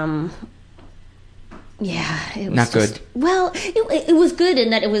was it was not good. Well, it was good in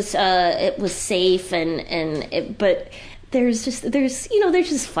that it was safe, but there's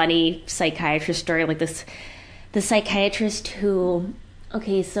just funny psychiatrist story, like the psychiatrist who,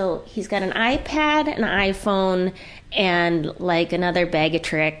 okay, so he's got an iPad, an iPhone, and like another bag of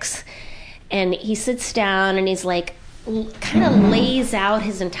tricks, and he sits down and he's like, kind of lays out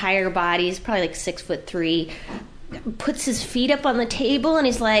his entire body. He's probably like 6'3", puts his feet up on the table, and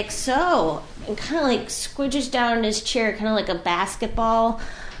he's like, so, and kind of like squidges down in his chair, kind of like a basketball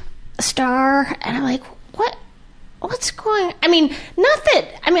star. And I'm like, what's going, I mean,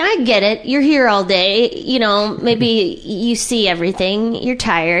 I get it, you're here all day, you know, maybe you see everything, you're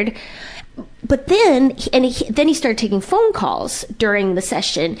tired. But then he started taking phone calls during the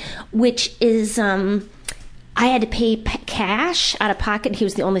session, which is I had to pay cash out of pocket. He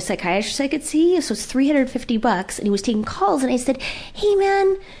was the only psychiatrist I could see, so it's $350, and he was taking calls. And I said, "Hey,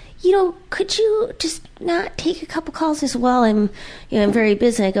 man, you know, could you just not take a couple calls?" He said, "Well, I'm very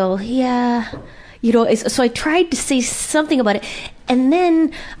busy." I go, "Yeah." You know, so I tried to say something about it, and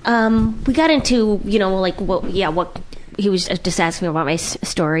then we got into, you know, like what he was just asking me about my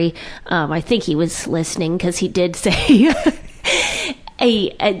story. I think he was listening, because he did say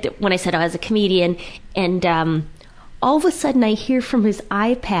when I said I was a comedian, and all of a sudden I hear from his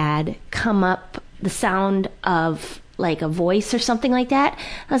iPad come up the sound of like a voice or something like that.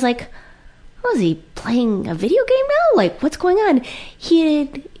 I was like, "Oh, is he playing a video game now? Like, what's going on?" He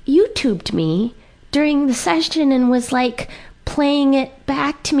had YouTubed me during the session and was like playing it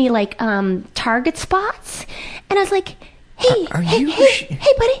back to me like target spots, and I was like, "Hey,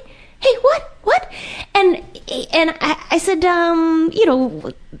 hey, buddy, hey, what?" And I said, you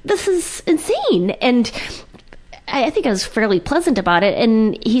know, this is insane. And I think I was fairly pleasant about it.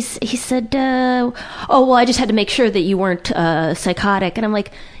 And he said, "Oh, well, I just had to make sure that you weren't psychotic." And I'm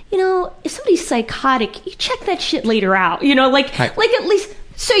like, you know, if somebody's psychotic, you check that shit later out. You know, like at least,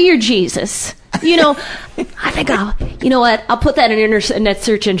 so you're Jesus. You know, I think I'll put that in an internet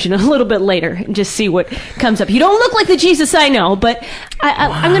search engine a little bit later and just see what comes up. You don't look like the Jesus I know, but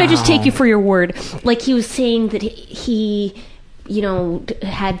I'm going to just take you for your word. Like, he was saying that he, you know,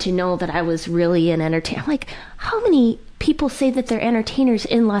 had to know that I was really an entertainer. I'm like, how many people say that they're entertainers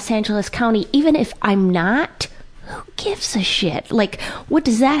in Los Angeles County, even if I'm not? Who gives a shit? Like, what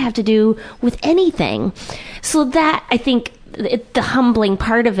does that have to do with anything? So that, I think, the humbling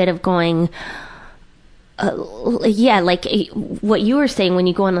part of it, of going, like what you were saying, when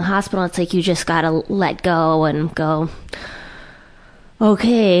you go in the hospital, it's like you just gotta let go and go,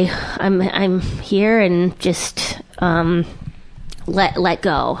 okay, I'm here, and just let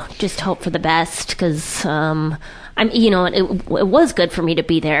go, just hope for the best, because I'm, you know, it was good for me to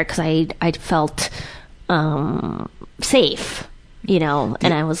be there, because I felt safe. You know,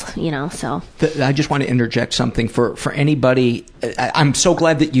 and I was, you know, so. I just want to interject something for anybody. I'm so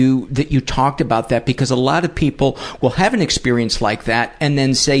glad that you talked about that, because a lot of people will have an experience like that and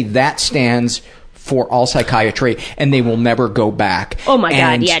then say that stands for all psychiatry, and they will never go back. Oh my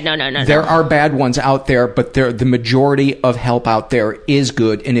God! Yeah, no. There are bad ones out there, but the majority of help out there is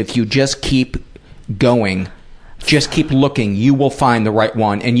good, and if you just keep going, just keep looking, you will find the right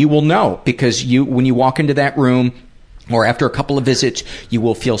one, and you will know, because when you walk into that room, or after a couple of visits, you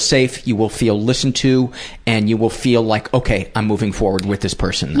will feel safe, you will feel listened to, and you will feel like, okay, I'm moving forward with this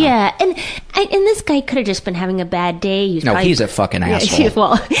person now. Yeah, and this guy could have just been having a bad day. He's a fucking asshole.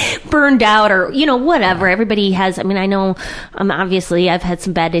 Well, burned out, or, you know, whatever. Everybody has, I mean, I know, obviously, I've had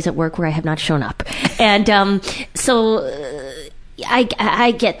some bad days at work where I have not shown up. And so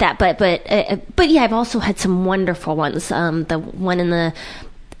I get that, but yeah, I've also had some wonderful ones. The one in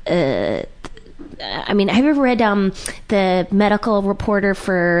I mean, have you ever read the medical reporter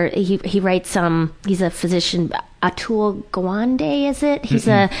for, he writes, he's a physician, Atul Gawande, is it? He's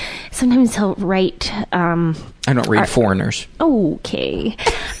sometimes he'll write... I don't read Foreigners. Okay.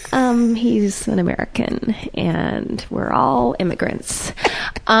 He's an American, and we're all immigrants.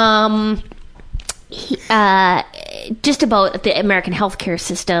 Just about the American healthcare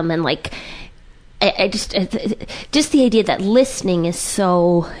system, and like, I just the idea that listening is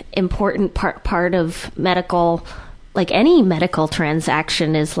so important part of medical, like any medical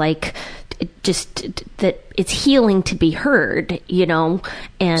transaction is like, just that it's healing to be heard, you know,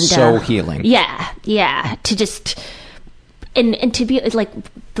 and so healing. Yeah, to just and to be like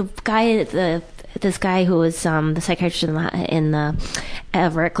this guy who was the psychiatrist in the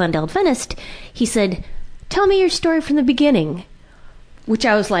over at Glendale Adventist, he said, "Tell me your story from the beginning," which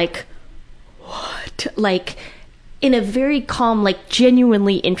I was like, "What?" Like, in a very calm, like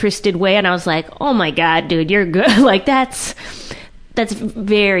genuinely interested way, and I was like, "Oh my God, dude, you're good!" Like that's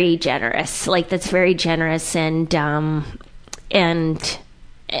very generous. Like that's very generous, and it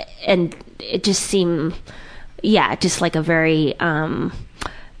just seemed, just like a very.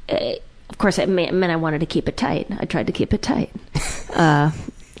 Of course, it meant I wanted to keep it tight. I tried to keep it tight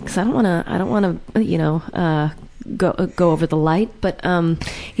because I don't want to, go over the light. But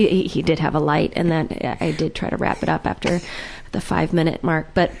he did have a light, and that I did try to wrap it up after the 5-minute mark.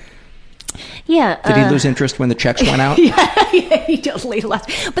 But yeah, did he lose interest when the checks went out? yeah, he totally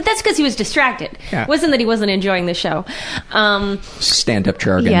left. But that's because he was distracted. Yeah. It wasn't that he wasn't enjoying the show. Stand-up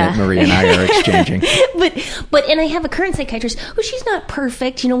jargon that Marie and I are exchanging. But and I have a current psychiatrist who, she's not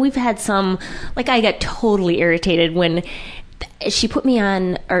perfect. You know, we've had some, like, I got totally irritated when she put me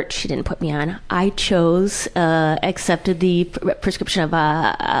on, or she didn't put me on. I accepted the prescription of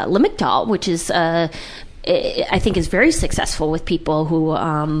Lamictal, which is, I think, is very successful with people who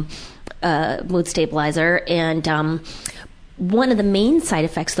mood stabilizer, and one of the main side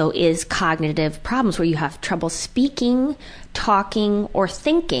effects, though, is cognitive problems where you have trouble speaking, talking, or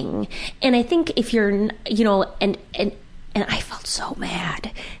thinking. And I think if you're, you know, and I felt so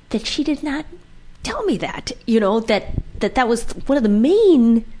mad that she did not tell me that, you know, that was one of the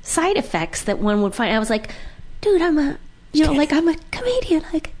main side effects that one would find. I was like, dude, I'm a comedian.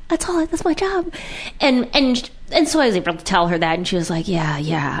 Like, that's my job. And so I was able to tell her that, and she was like,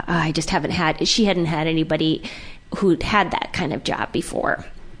 yeah, I just she hadn't had anybody who'd had that kind of job before.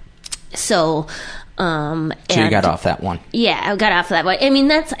 So, so you got off that one. Yeah, I got off that one. I mean,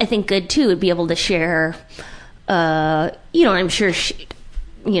 that's, I think, good too, to be able to share, I'm sure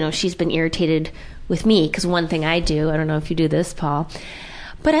she's been irritated with me, because one thing I do, I don't know if you do this, Paul,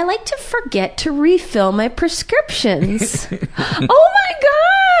 but I like to forget to refill my prescriptions. Oh my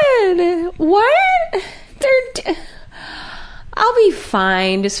God! What? I'll be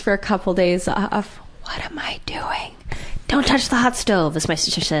fine just for a couple days off. What am I doing? Don't touch the hot stove, as my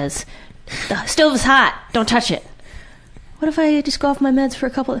sister says. The stove is hot. Don't touch it. What if I just go off my meds for a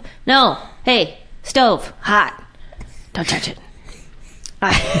couple? No. Hey, stove, hot. Don't touch it.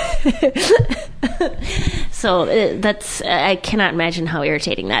 So that's, I cannot imagine how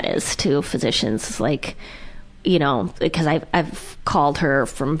irritating that is to physicians. Like, you know, because I've called her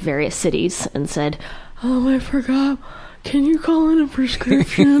from various cities and said, "Oh, I forgot. Can you call in a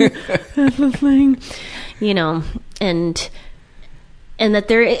prescription?" That's the thing, you know, and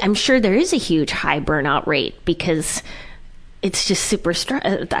that I'm sure there is a huge high burnout rate, because it's just super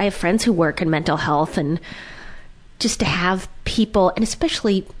I have friends who work in mental health, and just to have people, and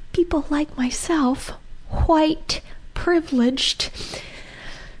especially people like myself, white, privileged,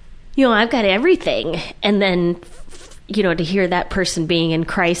 you know, I've got everything. And then, you know, to hear that person being in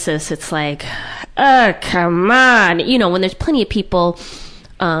crisis, it's like, oh, come on. You know, when there's plenty of people,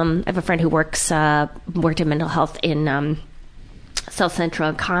 I have a friend who worked in mental health in South Central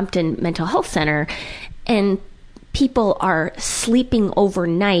and Compton Mental Health Center, and people are sleeping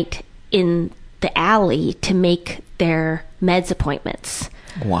overnight in the alley to make their meds appointments.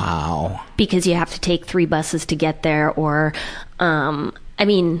 Wow. Because you have to take 3 buses to get there, or, I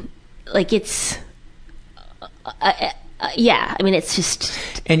mean, like, it's, I mean, it's just...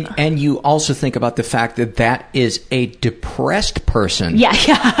 And you also think about the fact that is a depressed person yeah.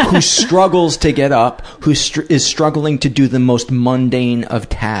 who struggles to get up, who is struggling to do the most mundane of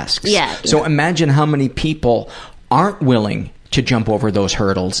tasks. Yeah. So imagine how many people aren't willing to jump over those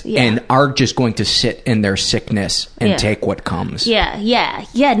hurdles and are just going to sit in their sickness and take what comes. Yeah.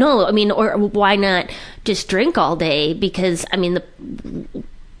 No, I mean, or why not just drink all day? Because, I mean,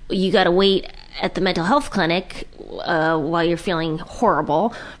 you got to wait at the mental health clinic while you're feeling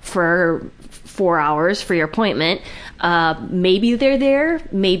horrible for 4 hours for your appointment. Maybe they're there.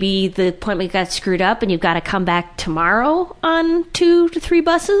 Maybe the appointment got screwed up and you've got to come back tomorrow on 2 to 3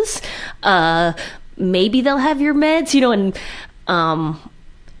 buses. Maybe they'll have your meds, and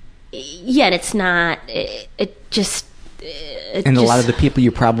yet it's not, and a lot of the people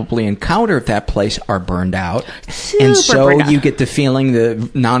you probably encounter at that place are burned out. Super and so burned out. you get the feeling, the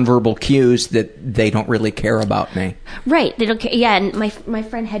nonverbal cues, that they don't really care about me. Right. They don't care. Yeah. And my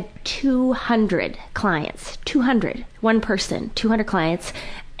friend had 200 clients, 200, one person, 200 clients.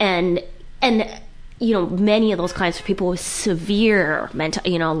 And many of those clients were people with severe mental,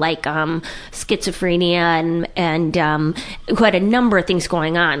 like schizophrenia and who had a number of things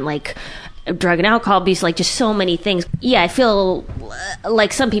going on, like drug and alcohol abuse, like just so many things. Yeah, I feel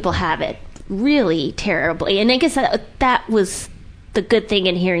like some people have it really terribly. And I guess that was the good thing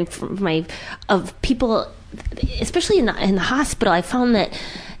in hearing from of people, especially in the hospital. I found that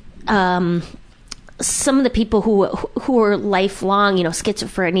some of the people who are lifelong,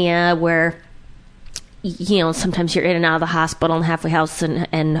 schizophrenia, where sometimes you're in and out of the hospital and halfway house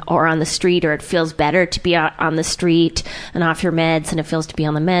and or on the street, or it feels better to be out on the street and off your meds, and it feels to be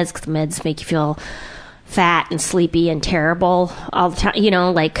on the meds because the meds make you feel fat and sleepy and terrible all the time.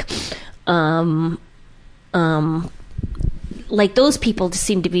 Like those people just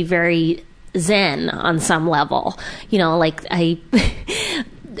seem to be very zen on some level. Like I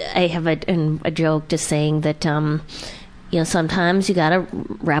have a joke just saying that sometimes you gotta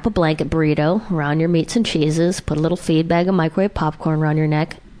wrap a blanket burrito around your meats and cheeses, put a little feed bag of microwave popcorn around your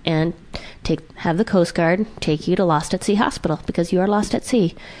neck, and have the Coast Guard take you to Lost at Sea Hospital, because you are lost at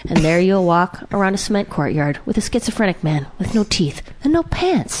sea. And there you'll walk around a cement courtyard with a schizophrenic man with no teeth and no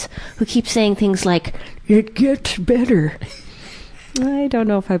pants, who keeps saying things like, "It gets better." I don't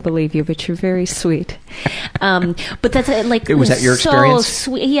know if I believe you, but you're very sweet. But that's like, was that your experience?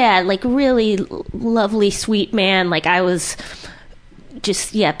 So sweet. Yeah, like really lovely, sweet man. Like I was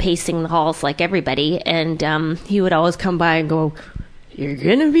just, pacing the halls like everybody. And he would always come by and go, "You're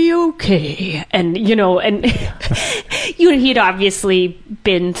gonna be okay." And, and he'd obviously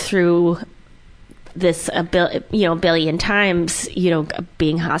been through this a billion times,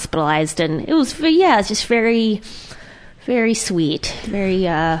 being hospitalized. And it was, it's just very, very sweet. Very,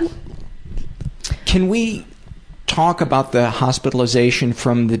 Can we talk about the hospitalization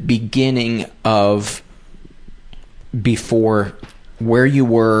from the beginning of before, where you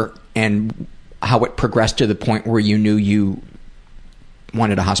were and how it progressed to the point where you knew you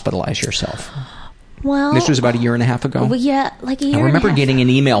wanted to hospitalize yourself? Well, this was about a year and a half ago. Well, yeah, like a year. I remember getting an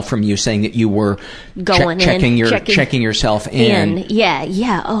email from you saying that you were checking yourself in.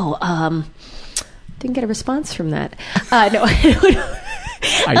 Yeah. Oh, didn't get a response from that. No.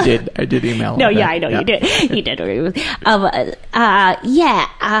 I did email. No, I know you did. You did.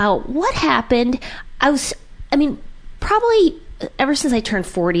 What happened? Probably ever since I turned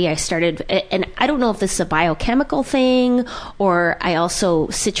 40, I started, and I don't know if this is a biochemical thing or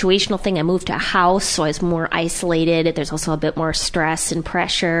situational thing. I moved to a house, so I was more isolated. There's also a bit more stress and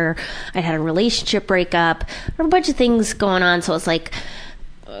pressure. I had a relationship breakup, a bunch of things going on. So it's like,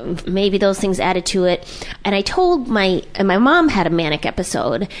 maybe those things added to it. And I told my mom had a manic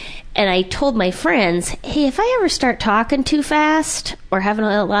episode, and I told my friends, hey, if I ever start talking too fast or having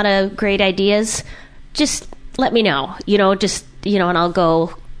a lot of great ideas, just let me know, and I'll go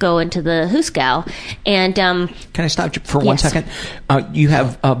into the hoosgow. And can I stop you for 1 second? You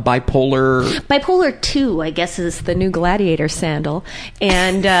have BiPolar II, I guess, is the new gladiator sandal,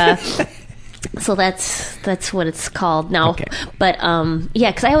 and so that's what it's called now. Okay. But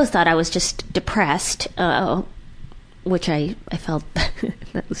because I always thought I was just depressed, which I felt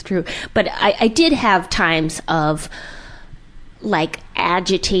that was true. But I did have times of like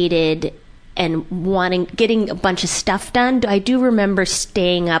agitated and getting a bunch of stuff done. I do remember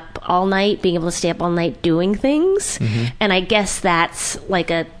staying up all night, being able to stay up all night doing things. Mm-hmm. And I guess that's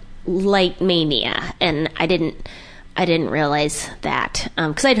like a light mania. And I didn't realize that.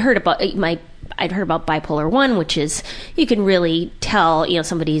 'Cause I'd heard about bipolar I, which is, you can really tell,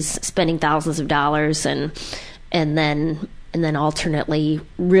 somebody's spending thousands of dollars and then alternately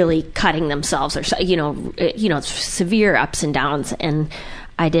really cutting themselves, or severe ups and downs. And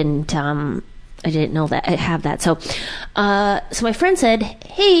I didn't know that I have that. So my friend said,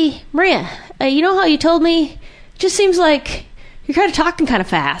 "Hey, Maria, you know how you told me? It just seems like you're kind of talking kind of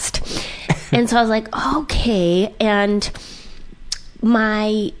fast." And so I was like, okay. And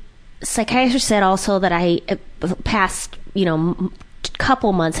my psychiatrist said also that I past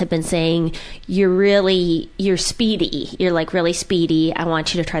couple months have been saying, you're speedy. You're like really speedy. I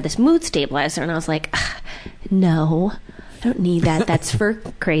want you to try this mood stabilizer. And I was like, no, I don't need that. That's for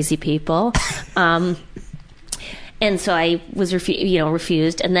crazy people. And so I was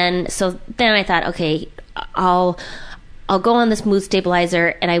refused. And then I thought, okay, I'll go on this mood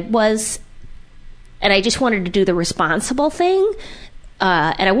stabilizer. And I just wanted to do the responsible thing.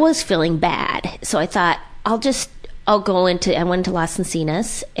 And I was feeling bad. So I thought, I went to Las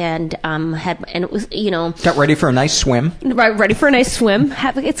Encinas and it was, Got ready for a nice swim. Ready for a nice swim.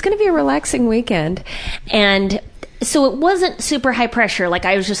 It's going to be a relaxing weekend. And so it wasn't super high pressure. Like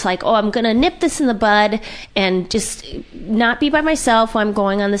I was just like, oh, I'm going to nip this in the bud and just not be by myself while I'm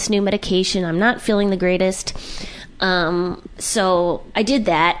going on this new medication. I'm not feeling the greatest. So I did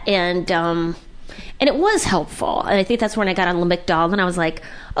that and it was helpful. And I think that's when I got on Lamictal. And I was like,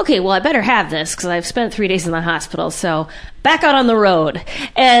 okay, well, I better have this because I've spent 3 days in the hospital. So back out on the road.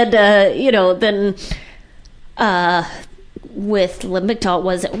 And, then with Lamictal, it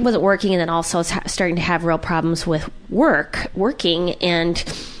wasn't working. And then also I was starting to have real problems with working. And,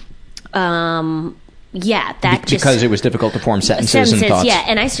 because it was difficult to form sentences and thoughts. Yeah,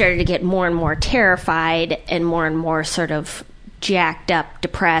 and I started to get more and more terrified and more sort of jacked up,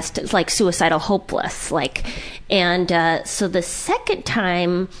 depressed. It's like suicidal, hopeless. So the second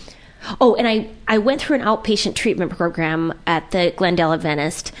time, and I went through an outpatient treatment program at the Glendale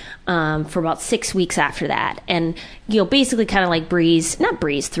Adventist for about 6 weeks after that, and basically kind of like not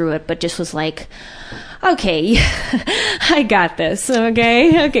breeze through it, but just was like, okay, I got this.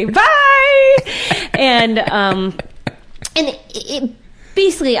 Okay, bye. And it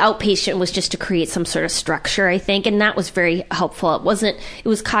basically outpatient was just to create some sort of structure, I think, and that was very helpful. It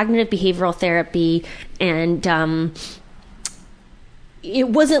was cognitive behavioral therapy, and it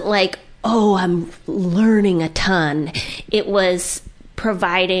wasn't like, oh, I'm learning a ton. It was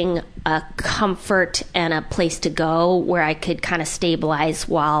providing a comfort and a place to go where I could kind of stabilize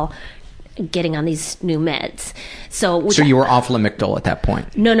while getting on these new meds. So you were off Lamictal at that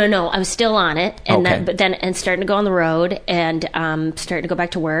point? No. I was still on it, and okay. then starting to go on the road and starting to go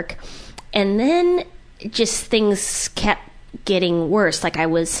back to work, and then just things kept getting worse. Like I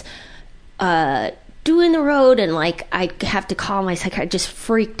was doing the road, and like I have to call my psychiatrist. Just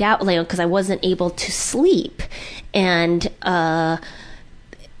freaked out, because I wasn't able to sleep, and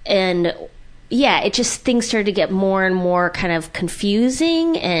it just, things started to get more and more kind of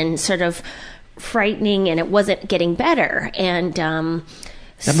confusing and sort of frightening, and it wasn't getting better. And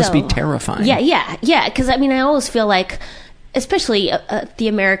that must be terrifying. Yeah. Because I always feel like, especially the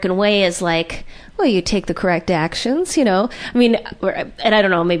American way is like, well, you take the correct actions, and I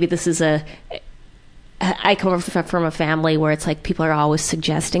don't know, maybe this is I come from a family where it's like people are always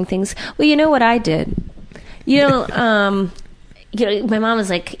suggesting things. Well, you know what I did? My mom was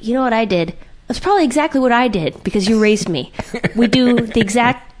like, you know what I did? That's probably exactly what I did because you raised me. We do the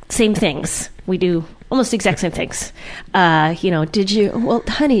exact same things. We do almost the exact same things. Did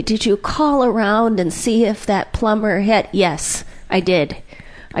you call around and see if that plumber had? Yes, I did.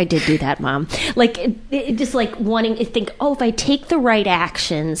 I did do that, Mom. Like, it just like wanting to think, oh, if I take the right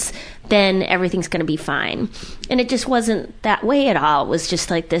actions, then everything's going to be fine. And it just wasn't that way at all. It was just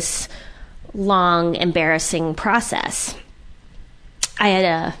like this long, embarrassing process. I had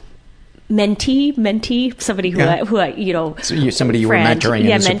a mentee, somebody who somebody you were mentoring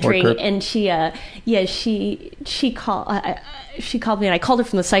in a support group, and she called me, and I called her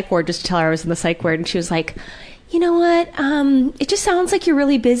from the psych ward just to tell her I was in the psych ward, and she was like, you know what, it just sounds like you're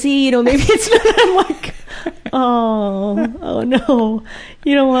really busy, maybe it's not. I'm like, oh no,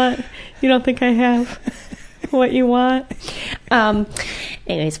 you know what, you don't think I have what you want.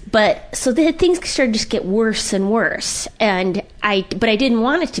 Anyways, but so the things started to just get worse and worse, but I didn't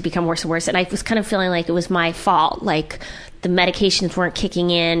want it to become worse and worse, and I was kind of feeling like it was my fault, like the medications weren't kicking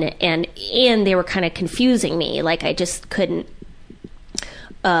in, and they were kind of confusing me, like I just couldn't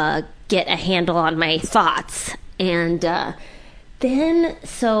get a handle on my thoughts. And then,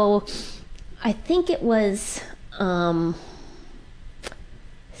 so I think it was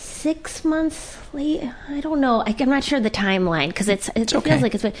 6 months late. I don't know. I'm not sure the timeline because it feels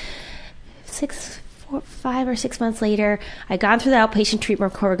like it's been 5 or 6 months later. I got through the outpatient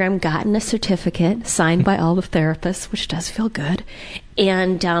treatment program, gotten a certificate signed by all the therapists, which does feel good.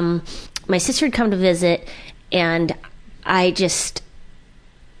 And my sister had come to visit, and I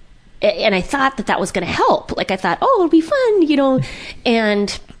thought that was going to help. Like I thought, oh, it'll be fun,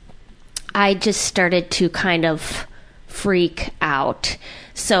 and I just started to kind of freak out.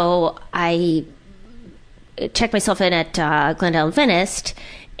 So I checked myself in at Glendale Adventist,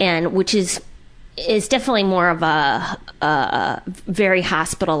 and which is definitely more of a very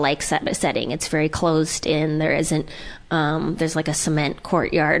hospital-like setting. It's very closed in. There isn't. There's like a cement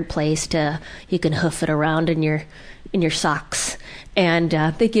courtyard place you can hoof it around in your in your socks. And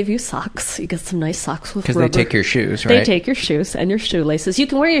they give you socks. You get some nice socks with rubber. Because they take your shoes, right? They take your shoes and your shoelaces. You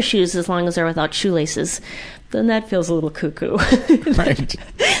can wear your shoes as long as they're without shoelaces. Then that feels a little cuckoo. Right.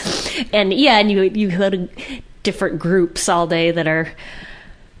 And you go to different groups all day that are,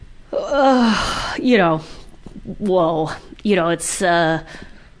 it's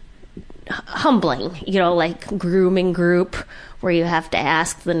humbling, like grooming group where you have to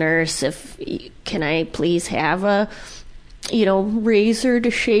ask the nurse can I please have a razor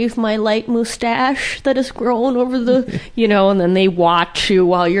to shave my light mustache that has grown over the, and then they watch you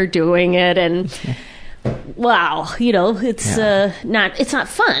while you're doing it. And wow, it's not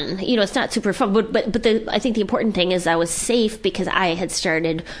fun. It's not super fun. But I think the important thing is I was safe because I had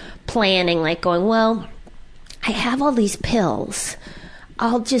started planning, like going, well, I have all these pills.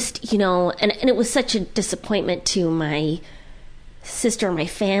 I'll just, and it was such a disappointment to my sister and my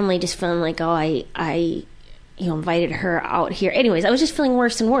family, just feeling like, I invited her out here. Anyways, I was just feeling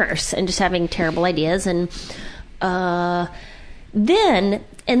worse and worse and just having terrible ideas. And then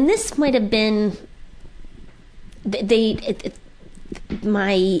this might have been,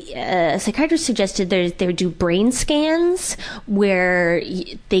 my psychiatrist suggested they would do brain scans where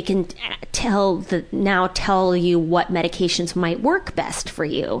they can tell you what medications might work best for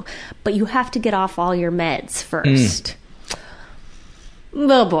you, but you have to get off all your meds first.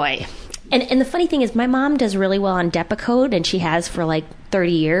 Oh boy. And the funny thing is my mom does really well on Depakote, and she has for like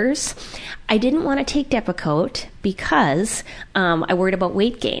 30 years. I didn't want to take Depakote because I worried about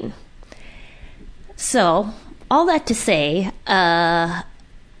weight gain. So all that to say, I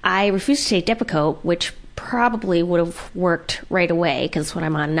refused to take Depakote, which probably would have worked right away because it's what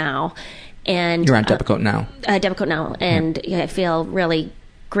I'm on now. And you're on Depakote now. Depakote now, and I feel really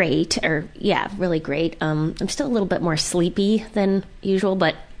great. Really great. I'm still a little bit more sleepy than usual,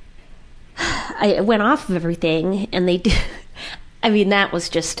 but I went off of everything, and they did. I mean, that was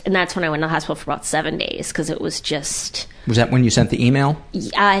just, and that's when I went to the hospital for about 7 days because it was just. Was that when you sent the email?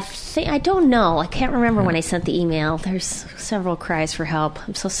 I don't know. I can't remember when I sent the email. There's several cries for help.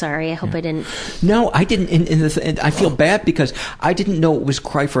 I'm so sorry. I hope I didn't. No, I didn't. And I feel bad because I didn't know it was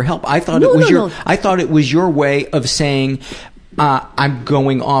cry for help. I thought it was I thought it was your way of saying, I'm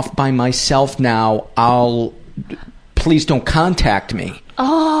going off by myself now. Please don't contact me.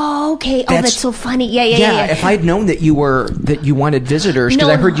 Oh, okay. That's so funny. Yeah. If I'd known that you wanted visitors, because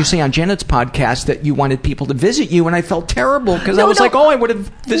I heard you say on Janet's podcast that you wanted people to visit you, and I felt terrible because I was like, I would have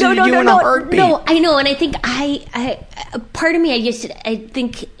visited you in a heartbeat. No, I know, and I think part of me, I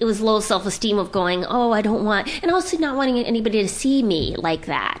think it was low self-esteem of going, I don't want, and also not wanting anybody to see me like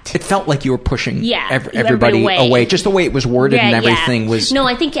that. It felt like you were pushing everybody away. Just the way it was worded and everything was. No,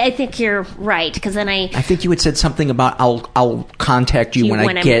 I think you're right, because then I think you had said something about I'll contact you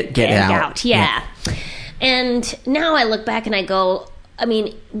when I get out. Yeah. And now I look back and I go, I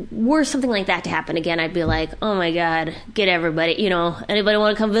mean, were something like that to happen again, I'd be like, oh my God, get everybody, anybody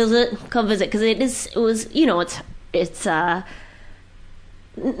want to come visit? Come visit. Because it's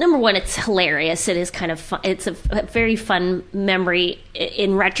number one, it's hilarious. It is kind of fun. It's a very fun memory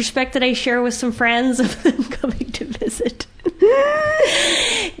in retrospect that I share with some friends of them coming to visit.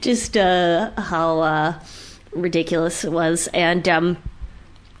 Just how ridiculous it was. And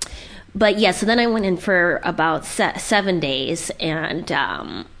but yeah, so then I went in for about 7 days, and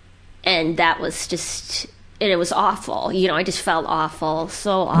that was just, and it was awful. I just felt awful,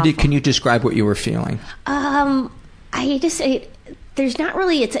 so awful. Can you describe what you were feeling? There's not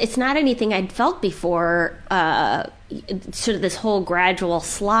really, it's not anything I'd felt before. Sort of this whole gradual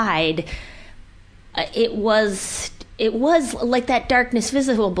slide. It was like that Darkness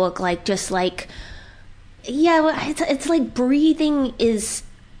Visible book, like just like, it's like breathing is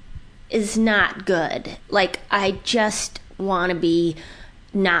not good. Like I just want to be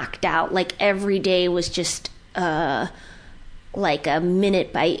knocked out. Like every day was just like a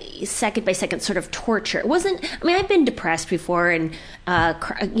minute by second sort of torture. It wasn't, I mean, I've been depressed before and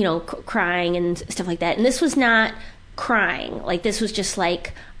crying and stuff like that, and this was not crying. Like this was just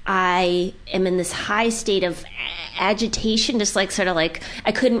like I am in this high state of agitation, just like sort of like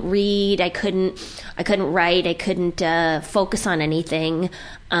I couldn't read, I couldn't write, I couldn't focus on anything.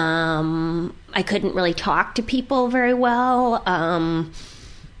 I couldn't really talk to people very well.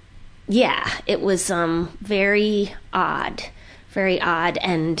 It was very odd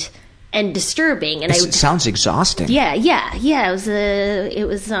and disturbing. And it sounds exhausting. Yeah. It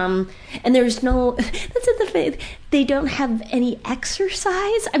was and there's no. That's the thing. They don't have any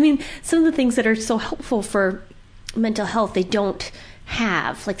exercise. I mean, some of the things that are so helpful for mental health, they don't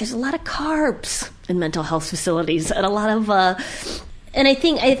have. Like, there's a lot of carbs in mental health facilities, and a lot of And I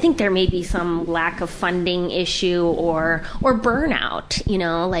think there may be some lack of funding issue or burnout,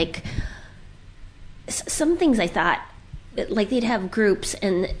 like some things I thought, like they'd have groups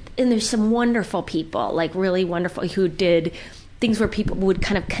and there's some wonderful people, like really wonderful, who did things where people would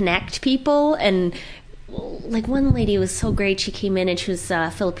kind of connect people. And like one lady was so great. She came in and she was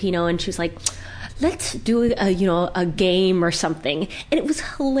Filipino, and she was like, let's do a game or something. And it was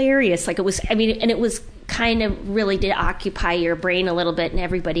hilarious. Like it was kind of really did occupy your brain a little bit, and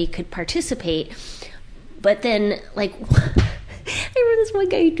everybody could participate. But then, like, I remember this one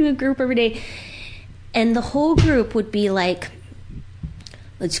guy who'd do a group every day, and the whole group would be like,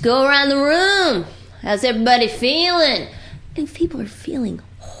 let's go around the room. How's everybody feeling? And people are feeling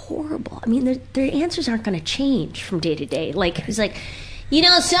horrible. I mean, their answers aren't going to change from day to day. Like, he's like,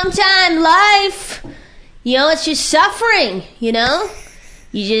 sometimes life, it's just suffering, You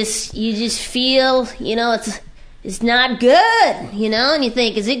just feel, it's not good, and you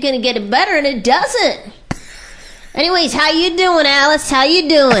think, is it going to get better? And it doesn't. Anyways, how you doing, Alice? How you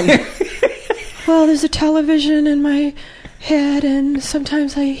doing? Well, there's a television in my head, and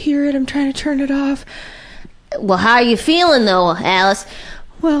sometimes I hear it. I'm trying to turn it off. Well, how are you feeling, though, Alice?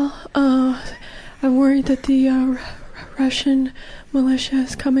 Well, I'm worried that the Russian militia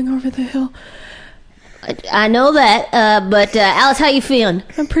is coming over the hill. I know that, but Alice, how you feeling?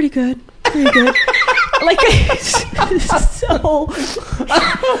 I'm pretty good. Like, so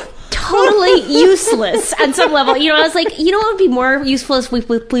totally useless on some level. I was like, what would be more useful if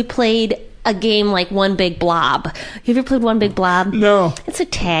we played a game like One Big Blob. Have you ever played One Big Blob? No. It's a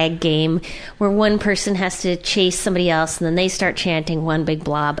tag game where one person has to chase somebody else, and then they start chanting One Big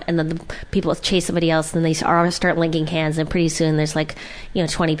Blob, and then the people chase somebody else, and then they all start linking hands, and pretty soon there's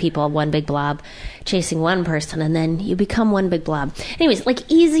 20 people, One Big Blob, chasing one person, and then you become One Big Blob. Anyways, like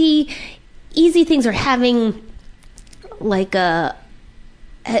easy things are having like or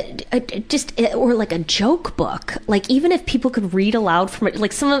like a joke book. Like, even if people could read aloud from it,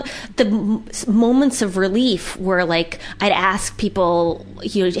 like some of the moments of relief where like I'd ask people,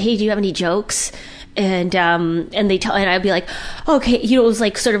 hey, do you have any jokes? And they tell, and I'd be like, okay, it was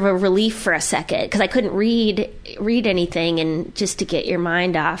like sort of a relief for a second, because I couldn't read anything, and just to get your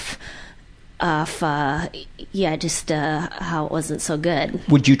mind off how it wasn't so good.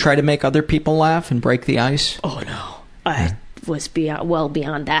 Would you try to make other people laugh and break the ice? Oh no, I was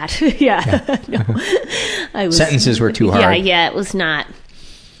beyond that. Yeah. No. Sentences were too hard. Yeah, it was not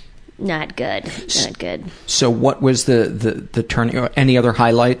good. Not good. So what was the turn? Any other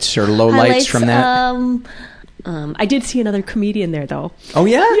highlights or lowlights from that? I did see another comedian there, though. Oh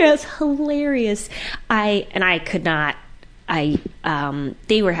yeah? Yeah, it's hilarious. I could not.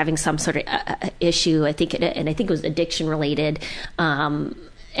 They were having some sort of issue, I think, and I think it was addiction related.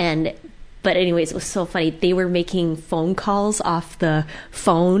 But anyways, it was so funny. They were making phone calls off the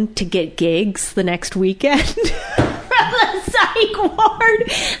phone to get gigs the next weekend from the psych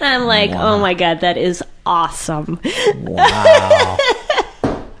ward. And I'm like, wow. Oh my God, that is awesome. Wow.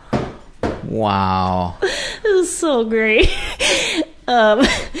 Wow. It was so great.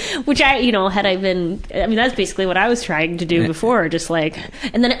 Which that's basically what I was trying to do before, just like,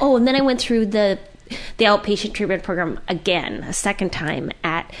 and then I went through the outpatient treatment program again, a second time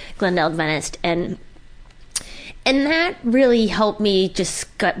at Glendale Adventist, and that really helped me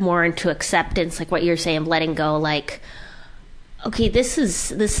just get more into acceptance, like what you're saying, letting go, like, okay, this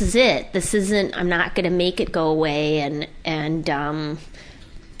is it. This isn't, I'm not going to make it go away, and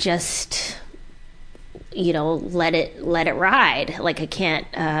just, let it ride. Like, I can't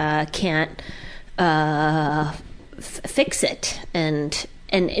fix it.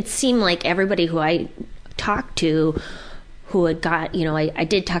 And it seemed like everybody who I talked to who had got, I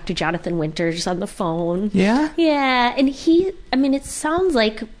did talk to Jonathan Winters on the phone. Yeah? Yeah. And it sounds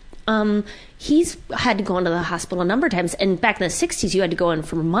like he's had to go into the hospital a number of times. And back in the 60s, you had to go in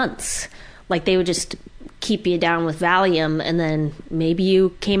for months. Like, they would just keep you down with Valium, and then maybe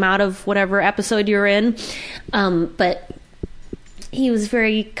you came out of whatever episode you were in. But he was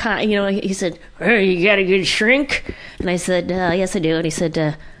very kind, he said, "Hey, you got a good shrink?" And I said, "Yes, I do." And he said,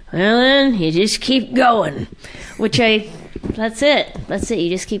 "Well, then you just keep going," that's it. You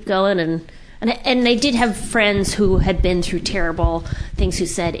just keep going. And I did have friends who had been through terrible things who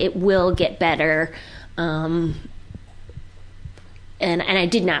said it will get better. And I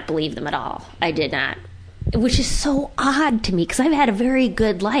did not believe them at all. I did not. Which is so odd to me, because I've had a very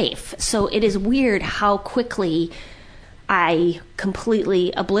good life. So it is weird how quickly I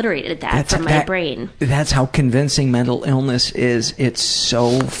completely obliterated that from my brain. That's how convincing mental illness is. It's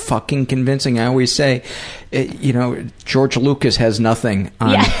so fucking convincing. I always say, George Lucas has nothing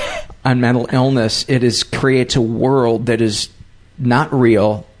on mental illness. It creates a world that is not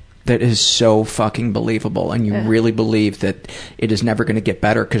real that is so fucking believable, and you really believe that it is never going to get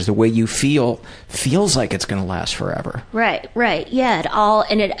better because the way you feels like it's going to last forever. Right. Yeah,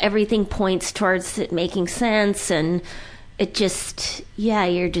 everything points towards it making sense, and it just,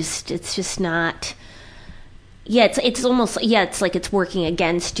 it's just not. Yeah, it's almost, it's like it's working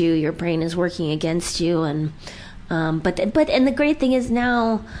against you. Your brain is working against you, and but the great thing is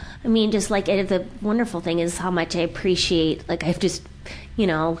now, I mean, just like the wonderful thing is how much I appreciate. Like I've just,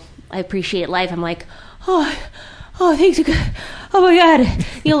 I appreciate life. I'm like, oh, things are good. Oh my God,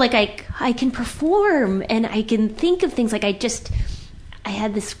 like I can perform and I can think of things. Like I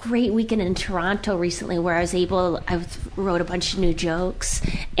had this great weekend in Toronto recently where I wrote a bunch of new jokes,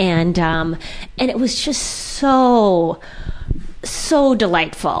 and it was just so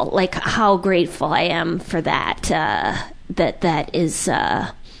delightful. Like how grateful I am for that.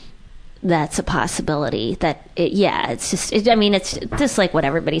 That's a possibility. It's just like what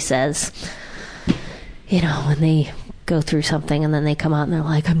everybody says. When they go through something and then they come out and they're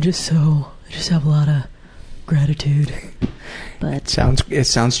like, I just have a lot of gratitude. But it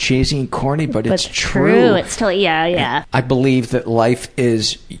sounds cheesy and corny, but it's true. It's totally, yeah. I believe that life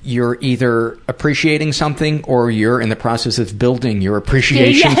is you're either appreciating something or you're in the process of building your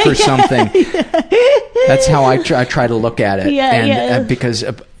appreciation for something. That's how I try to look at it. Because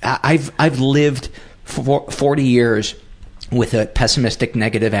I've lived for 40 years with a pessimistic,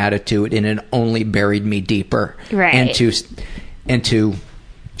 negative attitude, and it only buried me deeper into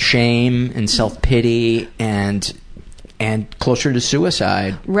shame and self-pity and closer to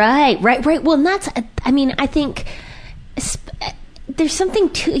suicide. Right. Well, and that's, I think there's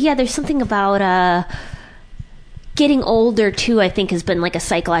something about getting older too, I think has been like a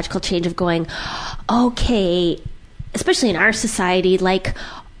psychological change of going, okay, especially in our society, like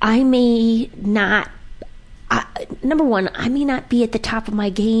I may not, number one, I may not be at the top of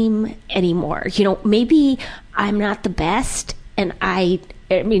my game anymore. Maybe I'm not the best, and I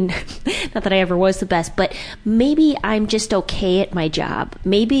mean, not that I ever was the best, but maybe I'm just okay at my job.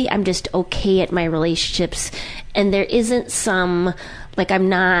 Maybe I'm just okay at my relationships, and there isn't some, like, I'm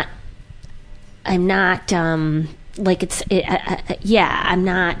not like I'm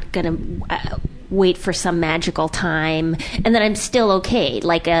not gonna wait for some magical time, and then I'm still okay.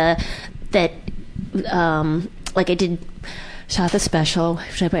 Like like I did. Saw the special,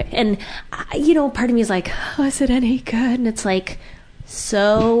 and part of me is like, oh, is it any good? And it's like,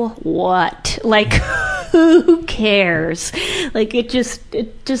 so what? Like, who cares? Like, it just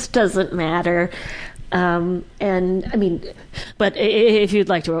doesn't matter. And I mean, but if you'd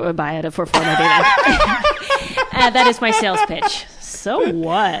like to buy it for $4.99, that is my sales pitch. So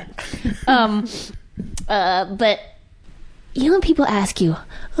what? But when people ask you,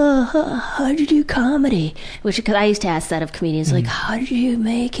 how did you do comedy? Because I used to ask that of comedians, like, how did you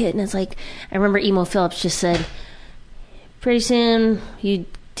make it? And it's like, I remember Emo Phillips just said, pretty soon you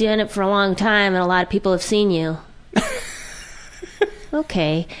done it for a long time and a lot of people have seen you.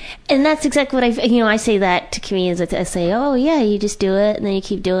 Okay. And that's exactly what I say that to comedians. I say, oh yeah, you just do it and then you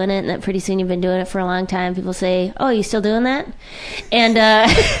keep doing it, and then pretty soon you've been doing it for a long time. People say, oh, you still doing that? And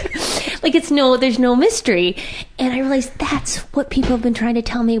like there's no mystery. And I realized that's what people have been trying to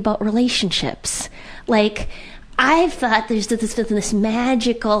tell me about relationships. Like, I've thought there's this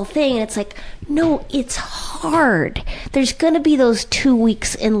magical thing, and it's like, no, it's hard. There's going to be those 2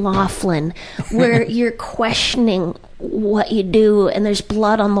 weeks in Laughlin where you're questioning what you do, and there's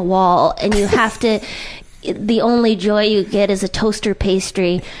blood on the wall, and you have to, the only joy you get is a toaster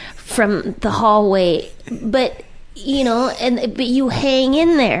pastry from the hallway. But but you hang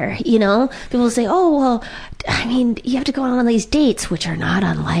in there, People say, oh, well, I mean, you have to go on these dates, which are not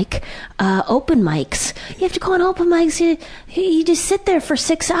unlike open mics. You have to go on open mics. You just sit there for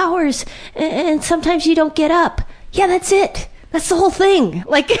 6 hours, and sometimes you don't get up. Yeah, that's it. That's the whole thing.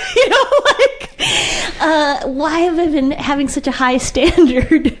 Like, why have I been having such a high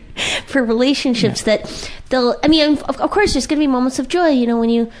standard for relationships that of course, there's going to be moments of joy,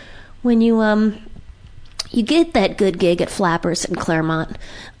 when you get that good gig at Flappers in Claremont,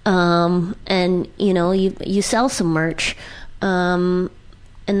 and you sell some merch, and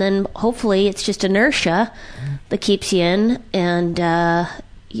then hopefully it's just inertia that keeps you in, and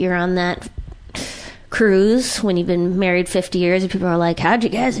you're on that cruise when you've been married 50 years, and people are like, how'd you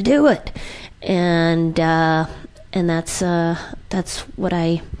guys do it? And that's what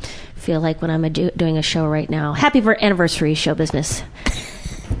I feel like when I'm doing a show right now. Happy anniversary, show business.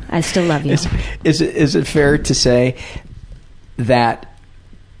 I still love you. Is it fair to say that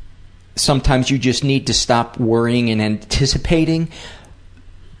sometimes you just need to stop worrying and anticipating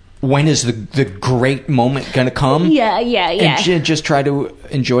when is the great moment going to come? Yeah. And just try to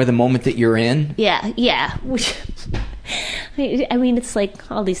enjoy the moment that you're in. Yeah. Which, I mean, it's like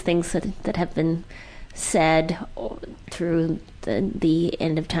all these things that have been said through the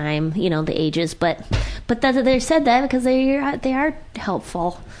end of time, the ages, but that they're said that because they are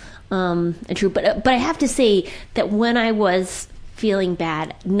helpful and true. But I have to say that when I was feeling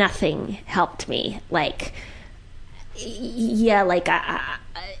bad, nothing helped me.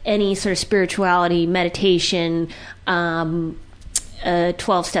 Any sort of spirituality, meditation,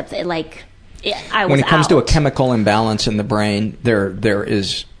 12-step, I was when it comes to a out. chemical imbalance in the brain, there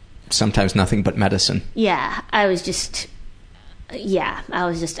is sometimes nothing but medicine. Yeah, I was just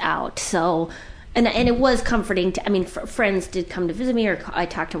out. So, and it was comforting. Friends did come to visit me, or I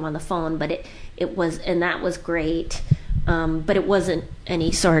talked to them on the phone. But it was, and that was great. But it wasn't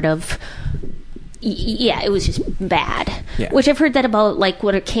any sort of. Yeah, it was just bad. Yeah. Which I've heard that about,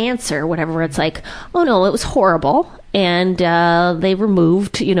 what a cancer, whatever. Where it's like, oh no, it was horrible, and they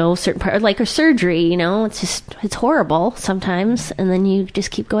removed, certain part, like a surgery. It's horrible sometimes, and then you just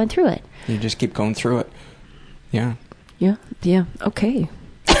keep going through it. You just keep going through it. Yeah. Yeah. Okay.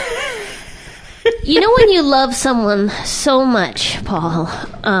 When you love someone so much, Paul,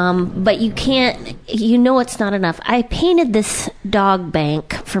 but you can't, it's not enough. I painted this dog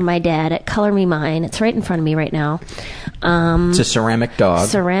bank for my dad at Color Me Mine. It's right in front of me right now. It's a ceramic dog.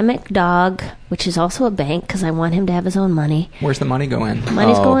 Ceramic dog, which is also a bank because I want him to have his own money. Where's the money going?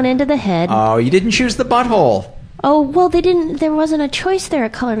 Money's going into the head. Oh, you didn't choose the butthole. Oh, well, there wasn't a choice there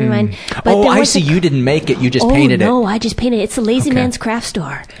at Color Me Mine. But I see. You didn't make it. You just painted it. Oh, no, I just painted it. It's a lazy man's craft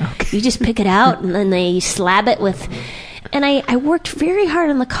store. Okay. You just pick it out, and then they slab it with... And I worked very hard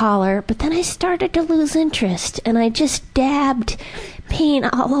on the collar, but then I started to lose interest, and I just dabbed paint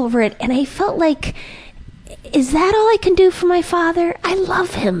all over it, and I felt like... Is that all I can do for my father? I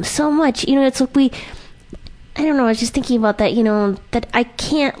love him so much. It's like I don't know, I was just thinking about that, that I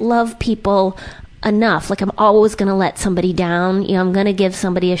can't love people... enough. I'm always going to let somebody down. I'm going to give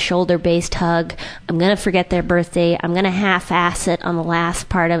somebody a shoulder-based hug. I'm going to forget their birthday. I'm going to half-ass it on the last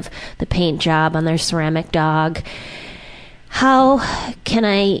part of the paint job on their ceramic dog. How can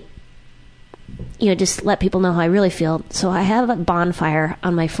I, just let people know how I really feel? So I have a bonfire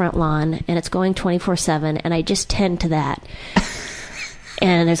on my front lawn, and it's going 24/7, and I just tend to that.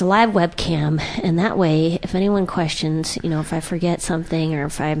 And there's a live webcam, and that way, if anyone questions, if I forget something or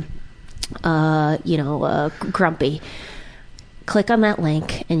if I'm grumpy, click on that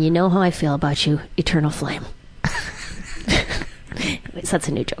link and you know how I feel about you. Eternal flame. Anyways, that's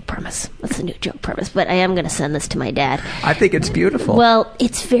a new joke premise. But I am going to send this to my dad. I think it's beautiful. Well,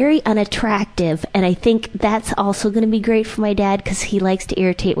 it's very unattractive, and I think that's also going to be great for my dad because he likes to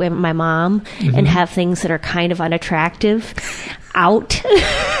irritate my mom and have things that are kind of unattractive out.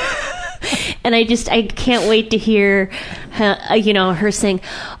 And I can't wait to hear, her saying,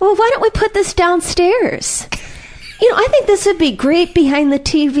 "Well, why don't we put this downstairs? I think this would be great behind the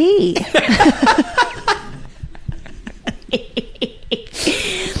TV."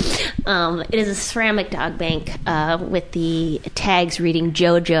 It is a ceramic dog bank with the tags reading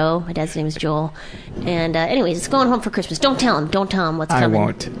JoJo. My dad's name is Joel. And anyways, it's going home for Christmas. Don't tell him what's coming.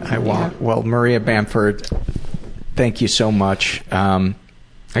 I won't. Well, Maria Bamford, thank you so much.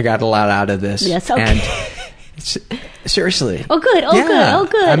 I got a lot out of this. Yes, okay. And seriously. Oh, good.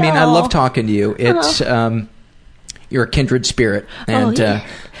 Good. I mean, I love talking to you. It's you're a kindred spirit, and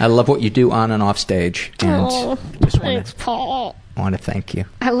I love what you do on and off stage. And thanks, Paul. I want to thank you.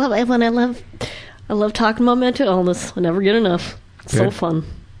 I love it. I love talking about mental illness. I never get enough. It's so fun.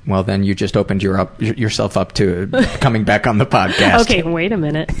 Well, then you just opened yourself up to coming back on the podcast. Okay, wait a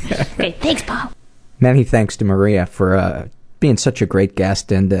minute. Okay, thanks, Paul. Many thanks to Maria for being such a great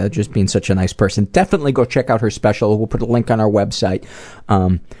guest and just being such a nice person. Definitely go check out her special. We'll put a link on our website.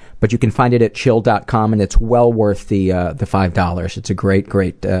 But you can find it at chill.com, and it's well worth the $5. It's a great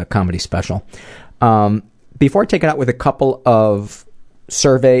comedy special. Before I take it out with a couple of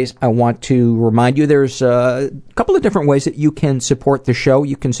surveys, I want to remind you there's a couple of different ways that you can support the show.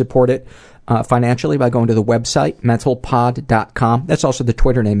 You can support it financially by going to the website, mentalpod.com. That's also the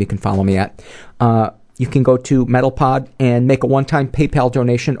Twitter name you can follow me at. You can go to MetalPod and make a one-time PayPal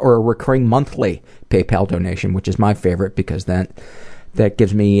donation or a recurring monthly PayPal donation, which is my favorite because that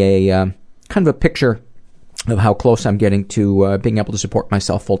gives me a kind of a picture of how close I'm getting to being able to support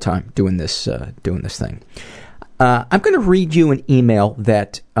myself full-time doing this thing. I'm going to read you an email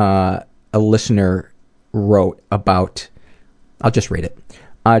that a listener wrote about. I'll just read it.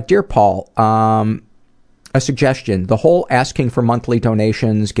 Dear Paul, a suggestion. The whole asking for monthly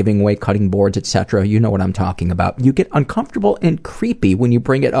donations, giving away cutting boards, etc. You know what I'm talking about. You get uncomfortable and creepy when you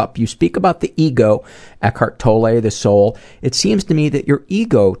bring it up. You speak about the ego, Eckhart Tolle, the soul. It seems to me that your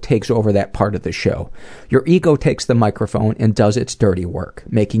ego takes over that part of the show. Your ego takes the microphone and does its dirty work,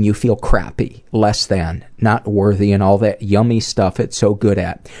 making you feel crappy, less than, not worthy, and all that yummy stuff it's so good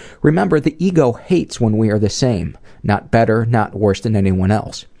at. Remember, the ego hates when we are the same. Not better, not worse than anyone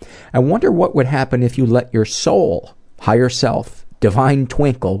else. I wonder what would happen if you let your soul, higher self, divine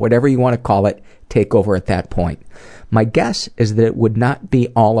twinkle, whatever you want to call it, take over at that point. My guess is that it would not be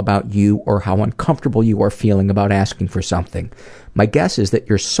all about you or how uncomfortable you are feeling about asking for something. My guess is that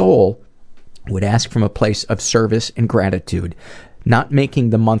your soul would ask from a place of service and gratitude, not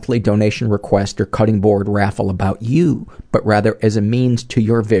making the monthly donation request or cutting board raffle about you, but rather as a means to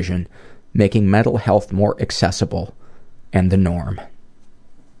your vision, making mental health more accessible and the norm.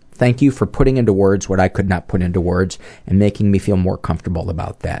 Thank you for putting into words what I could not put into words and making me feel more comfortable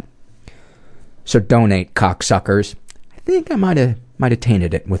about that. So donate, cocksuckers. I think I might have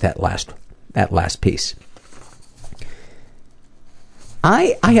tainted it with that last piece.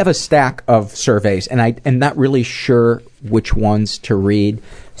 I have a stack of surveys, and I am not really sure which ones to read,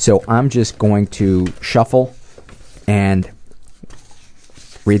 so I'm just going to shuffle and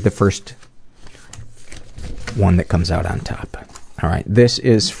read the first one that comes out on top. All right, this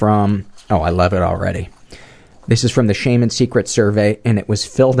is from, I love it already. This is from the Shame and Secret survey, and it was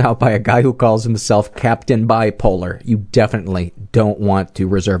filled out by a guy who calls himself Captain Bipolar. You definitely don't want to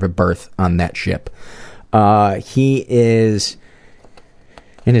reserve a berth on that ship. He is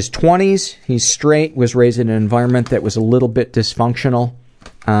in his 20s. He's straight, was raised in an environment that was a little bit dysfunctional.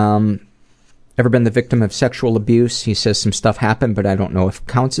 Ever been the victim of sexual abuse? He says some stuff happened, but I don't know if it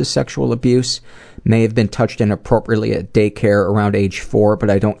counts as sexual abuse. May have been touched inappropriately at daycare around age 4, but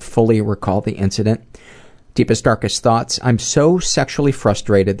I don't fully recall the incident. Deepest, darkest thoughts. I'm so sexually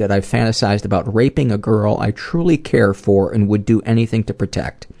frustrated that I've fantasized about raping a girl I truly care for and would do anything to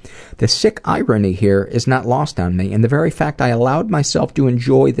protect. The sick irony here is not lost on me, and the very fact I allowed myself to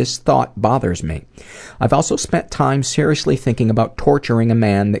enjoy this thought bothers me. I've also spent time seriously thinking about torturing a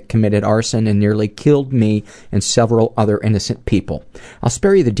man that committed arson and nearly killed me and several other innocent people. I'll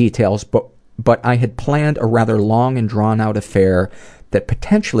spare you the details, but I had planned a rather long and drawn-out affair that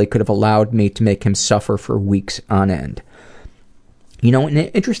potentially could have allowed me to make him suffer for weeks on end. You know, an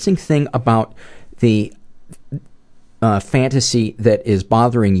interesting thing about the fantasy that is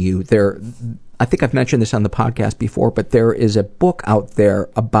bothering you, I think I've mentioned this on the podcast before, but there is a book out there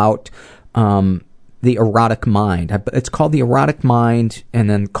about the erotic mind. It's called The Erotic Mind, and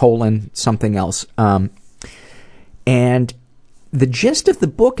then something else. And the gist of the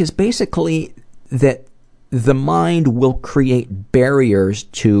book is basically that the mind will create barriers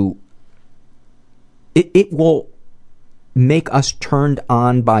to it will make us turned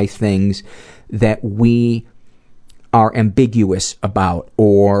on by things that we are ambiguous about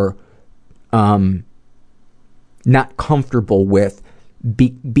or not comfortable with,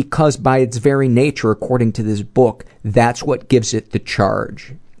 because by its very nature, according to this book, that's what gives it the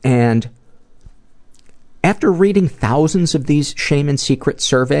charge. And after reading thousands of these shame and secret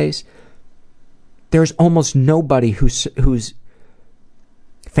surveys, there's almost nobody whose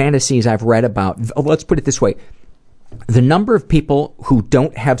fantasies I've read about. Let's put it this way. The number of people who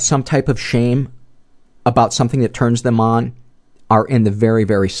don't have some type of shame about something that turns them on are in the very,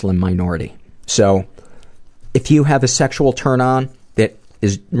 very slim minority. So if you have a sexual turn on that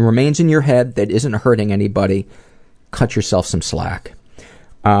remains in your head, that isn't hurting anybody, cut yourself some slack.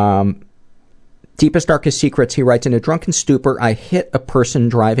 Deepest, darkest secrets, he writes, in a drunken stupor, I hit a person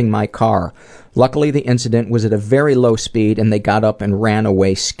driving my car. Luckily, the incident was at a very low speed, and they got up and ran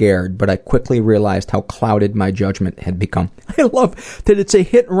away scared, but I quickly realized how clouded my judgment had become. I love that it's a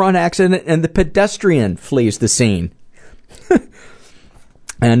hit-and-run accident, and the pedestrian flees the scene.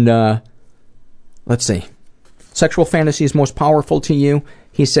 And, let's see. Sexual fantasies most powerful to you?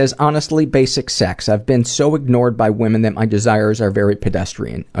 He says, honestly, basic sex. I've been so ignored by women that my desires are very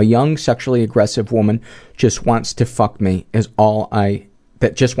pedestrian. A young, sexually aggressive woman just wants to fuck me is all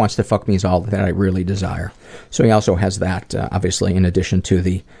that I really desire. So he also has that, obviously, in addition to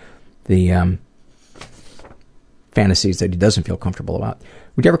the fantasies that he doesn't feel comfortable about.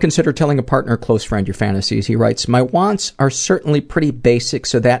 Would you ever consider telling a partner or close friend your fantasies? He writes, my wants are certainly pretty basic,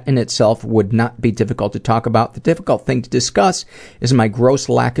 so that in itself would not be difficult to talk about. The difficult thing to discuss is my gross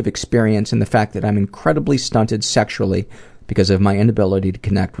lack of experience and the fact that I'm incredibly stunted sexually because of my inability to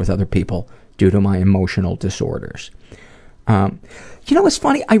connect with other people due to my emotional disorders. You know, it's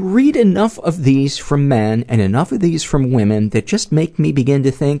funny. I read enough of these from men and enough of these from women that just make me begin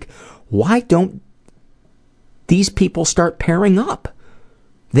to think, why don't these people start pairing up.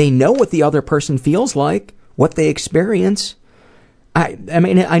 They know what the other person feels like, what they experience. I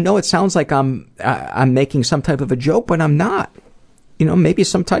mean, I know it sounds like I'm making some type of a joke, but I'm not. You know, maybe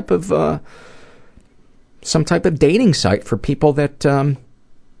some type of dating site for people that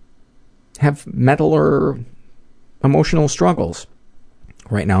have mental or emotional struggles.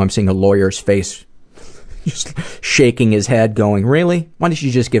 Right now I'm seeing a lawyer's face just shaking his head going, really? Why don't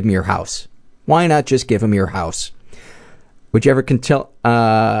you just give him your house? Why not just give him your house? Would you ever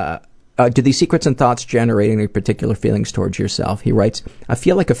do these secrets and thoughts generate any particular feelings towards yourself? He writes, I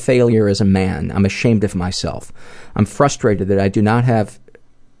feel like a failure as a man. I'm ashamed of myself. I'm frustrated that I do not have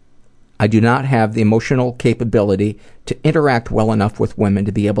the emotional capability to interact well enough with women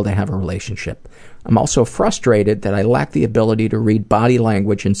to be able to have a relationship. I'm also frustrated that I lack the ability to read body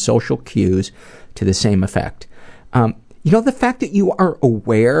language and social cues to the same effect. The fact that you are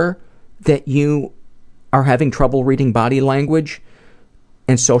aware that you are having trouble reading body language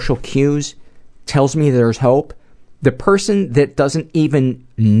and social cues tells me there's hope. The person that doesn't even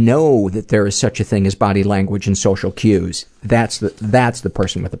know that there is such a thing as body language and social cues, that's the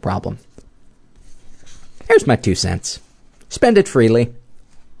person with the problem. Here's my 2 cents. Spend it freely.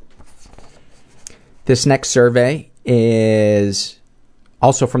 This next survey is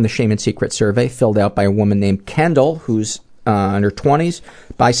also from the Shame and Secret survey, filled out by a woman named Kendall, who's in her 20s,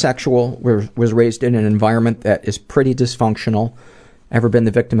 bisexual, was raised in an environment that is pretty dysfunctional. Ever been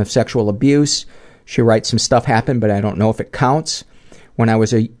the victim of sexual abuse? She writes, some stuff happened, but I don't know if it counts. When I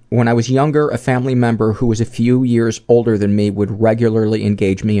was younger, a family member who was a few years older than me would regularly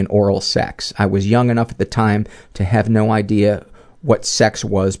engage me in oral sex. I was young enough at the time to have no idea what sex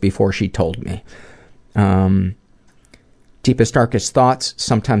was before she told me. Deepest, darkest thoughts.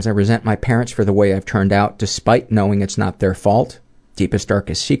 Sometimes I resent my parents for the way I've turned out, despite knowing it's not their fault. Deepest,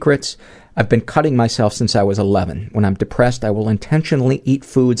 darkest secrets. I've been cutting myself since I was 11. When I'm depressed, I will intentionally eat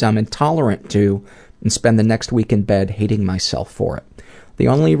foods I'm intolerant to and spend the next week in bed hating myself for it. The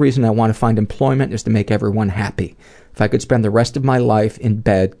only reason I want to find employment is to make everyone happy. If I could spend the rest of my life in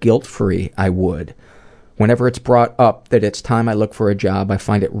bed guilt-free, I would. Whenever it's brought up that it's time I look for a job, I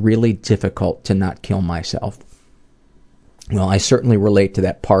find it really difficult to not kill myself. Well, I certainly relate to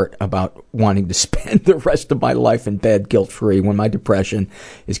that part about wanting to spend the rest of my life in bed guilt-free when my depression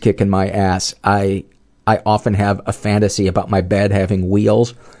is kicking my ass. I often have a fantasy about my bed having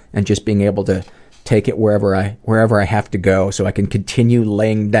wheels and just being able to take it wherever I have to go, so I can continue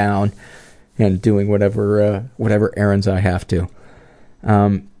laying down and doing whatever errands I have to.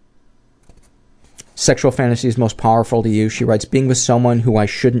 Sexual fantasies most powerful to you. She writes, being with someone who I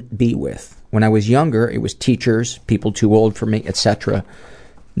shouldn't be with. When I was younger, it was teachers, people too old for me, etc.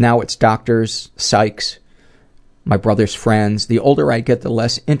 Now it's doctors, psychs, my brother's friends. The older I get, the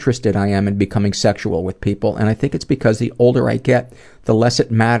less interested I am in becoming sexual with people, and I think it's because the older I get, the less it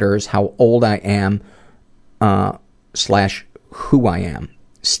matters how old I am / who I am.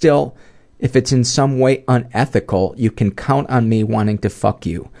 Still, if it's in some way unethical, you can count on me wanting to fuck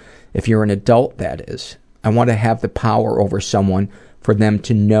you. If you're an adult, that is. I want to have the power over someone for them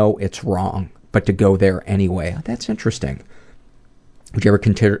to know it's wrong, but to go there anyway. That's interesting. Would you ever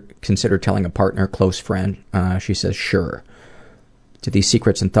consider telling a partner, close friend? She says, sure. Do these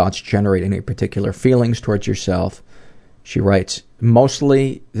secrets and thoughts generate any particular feelings towards yourself? She writes,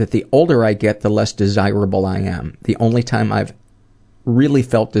 mostly that the older I get, the less desirable I am. The only time I've really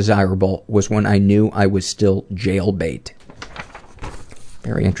felt desirable was when I knew I was still jailbait.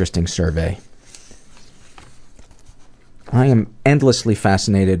 Very interesting survey. I am endlessly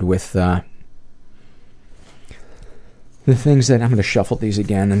fascinated with the things that I'm going to shuffle these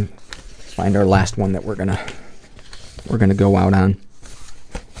again and find our last one that we're gonna go out on.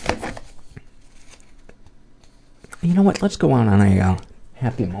 You know what? Let's go out on a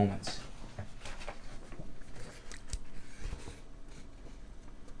happy moments.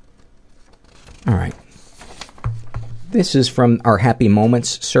 All right. This is from our happy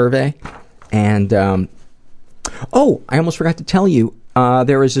moments survey, and I almost forgot to tell you.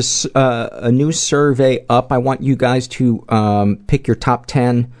 There is a new survey up. I want you guys to pick your top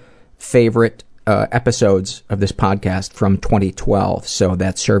 10 favorite episodes of this podcast from 2012. So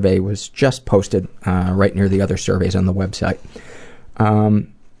that survey was just posted right near the other surveys on the website.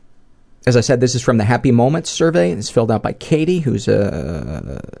 As I said, this is from the Happy Moments survey. It's filled out by Katie, who's in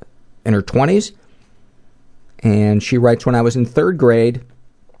her 20s. And she writes, when I was in 3rd grade,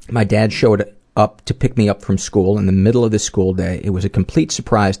 my dad showed up to pick me up from school in the middle of the school day. It was a complete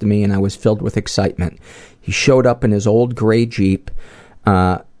surprise to me, and I was filled with excitement. He showed up in his old gray Jeep,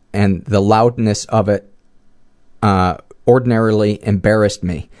 and the loudness of it ordinarily embarrassed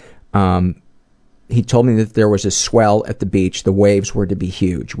me. he told me that there was a swell at the beach. The waves were to be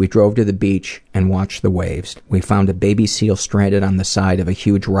huge. We drove to the beach and watched the waves. We found a baby seal stranded on the side of a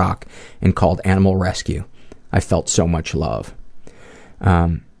huge rock and called Animal Rescue. I felt so much love.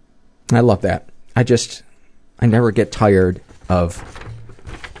 I love that. I never get tired of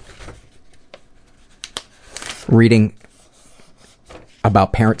reading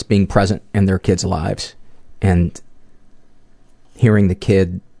about parents being present in their kids' lives and hearing the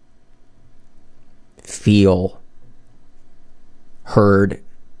kid feel heard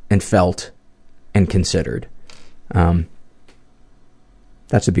and felt and considered. That's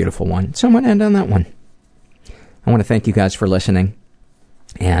a beautiful one. So I'm going to end on that one. I want to thank you guys for listening.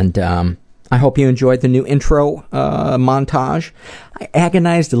 And I hope you enjoyed the new intro montage. I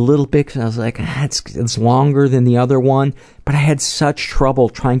agonized a little bit because I was like, it's longer than the other one. But I had such trouble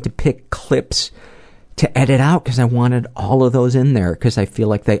trying to pick clips to edit out because I wanted all of those in there because I feel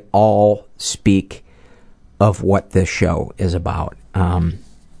like they all speak of what this show is about. That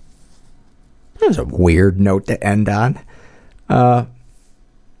was a weird note to end on. I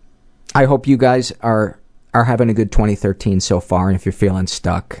hope you guys are having a good 2013 so far, and if you're feeling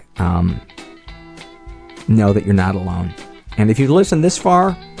stuck, know that you're not alone. And if you listen this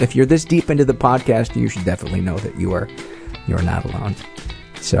far, if you're this deep into the podcast, you should definitely know that you are not alone.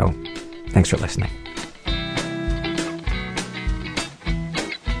 So, thanks for listening.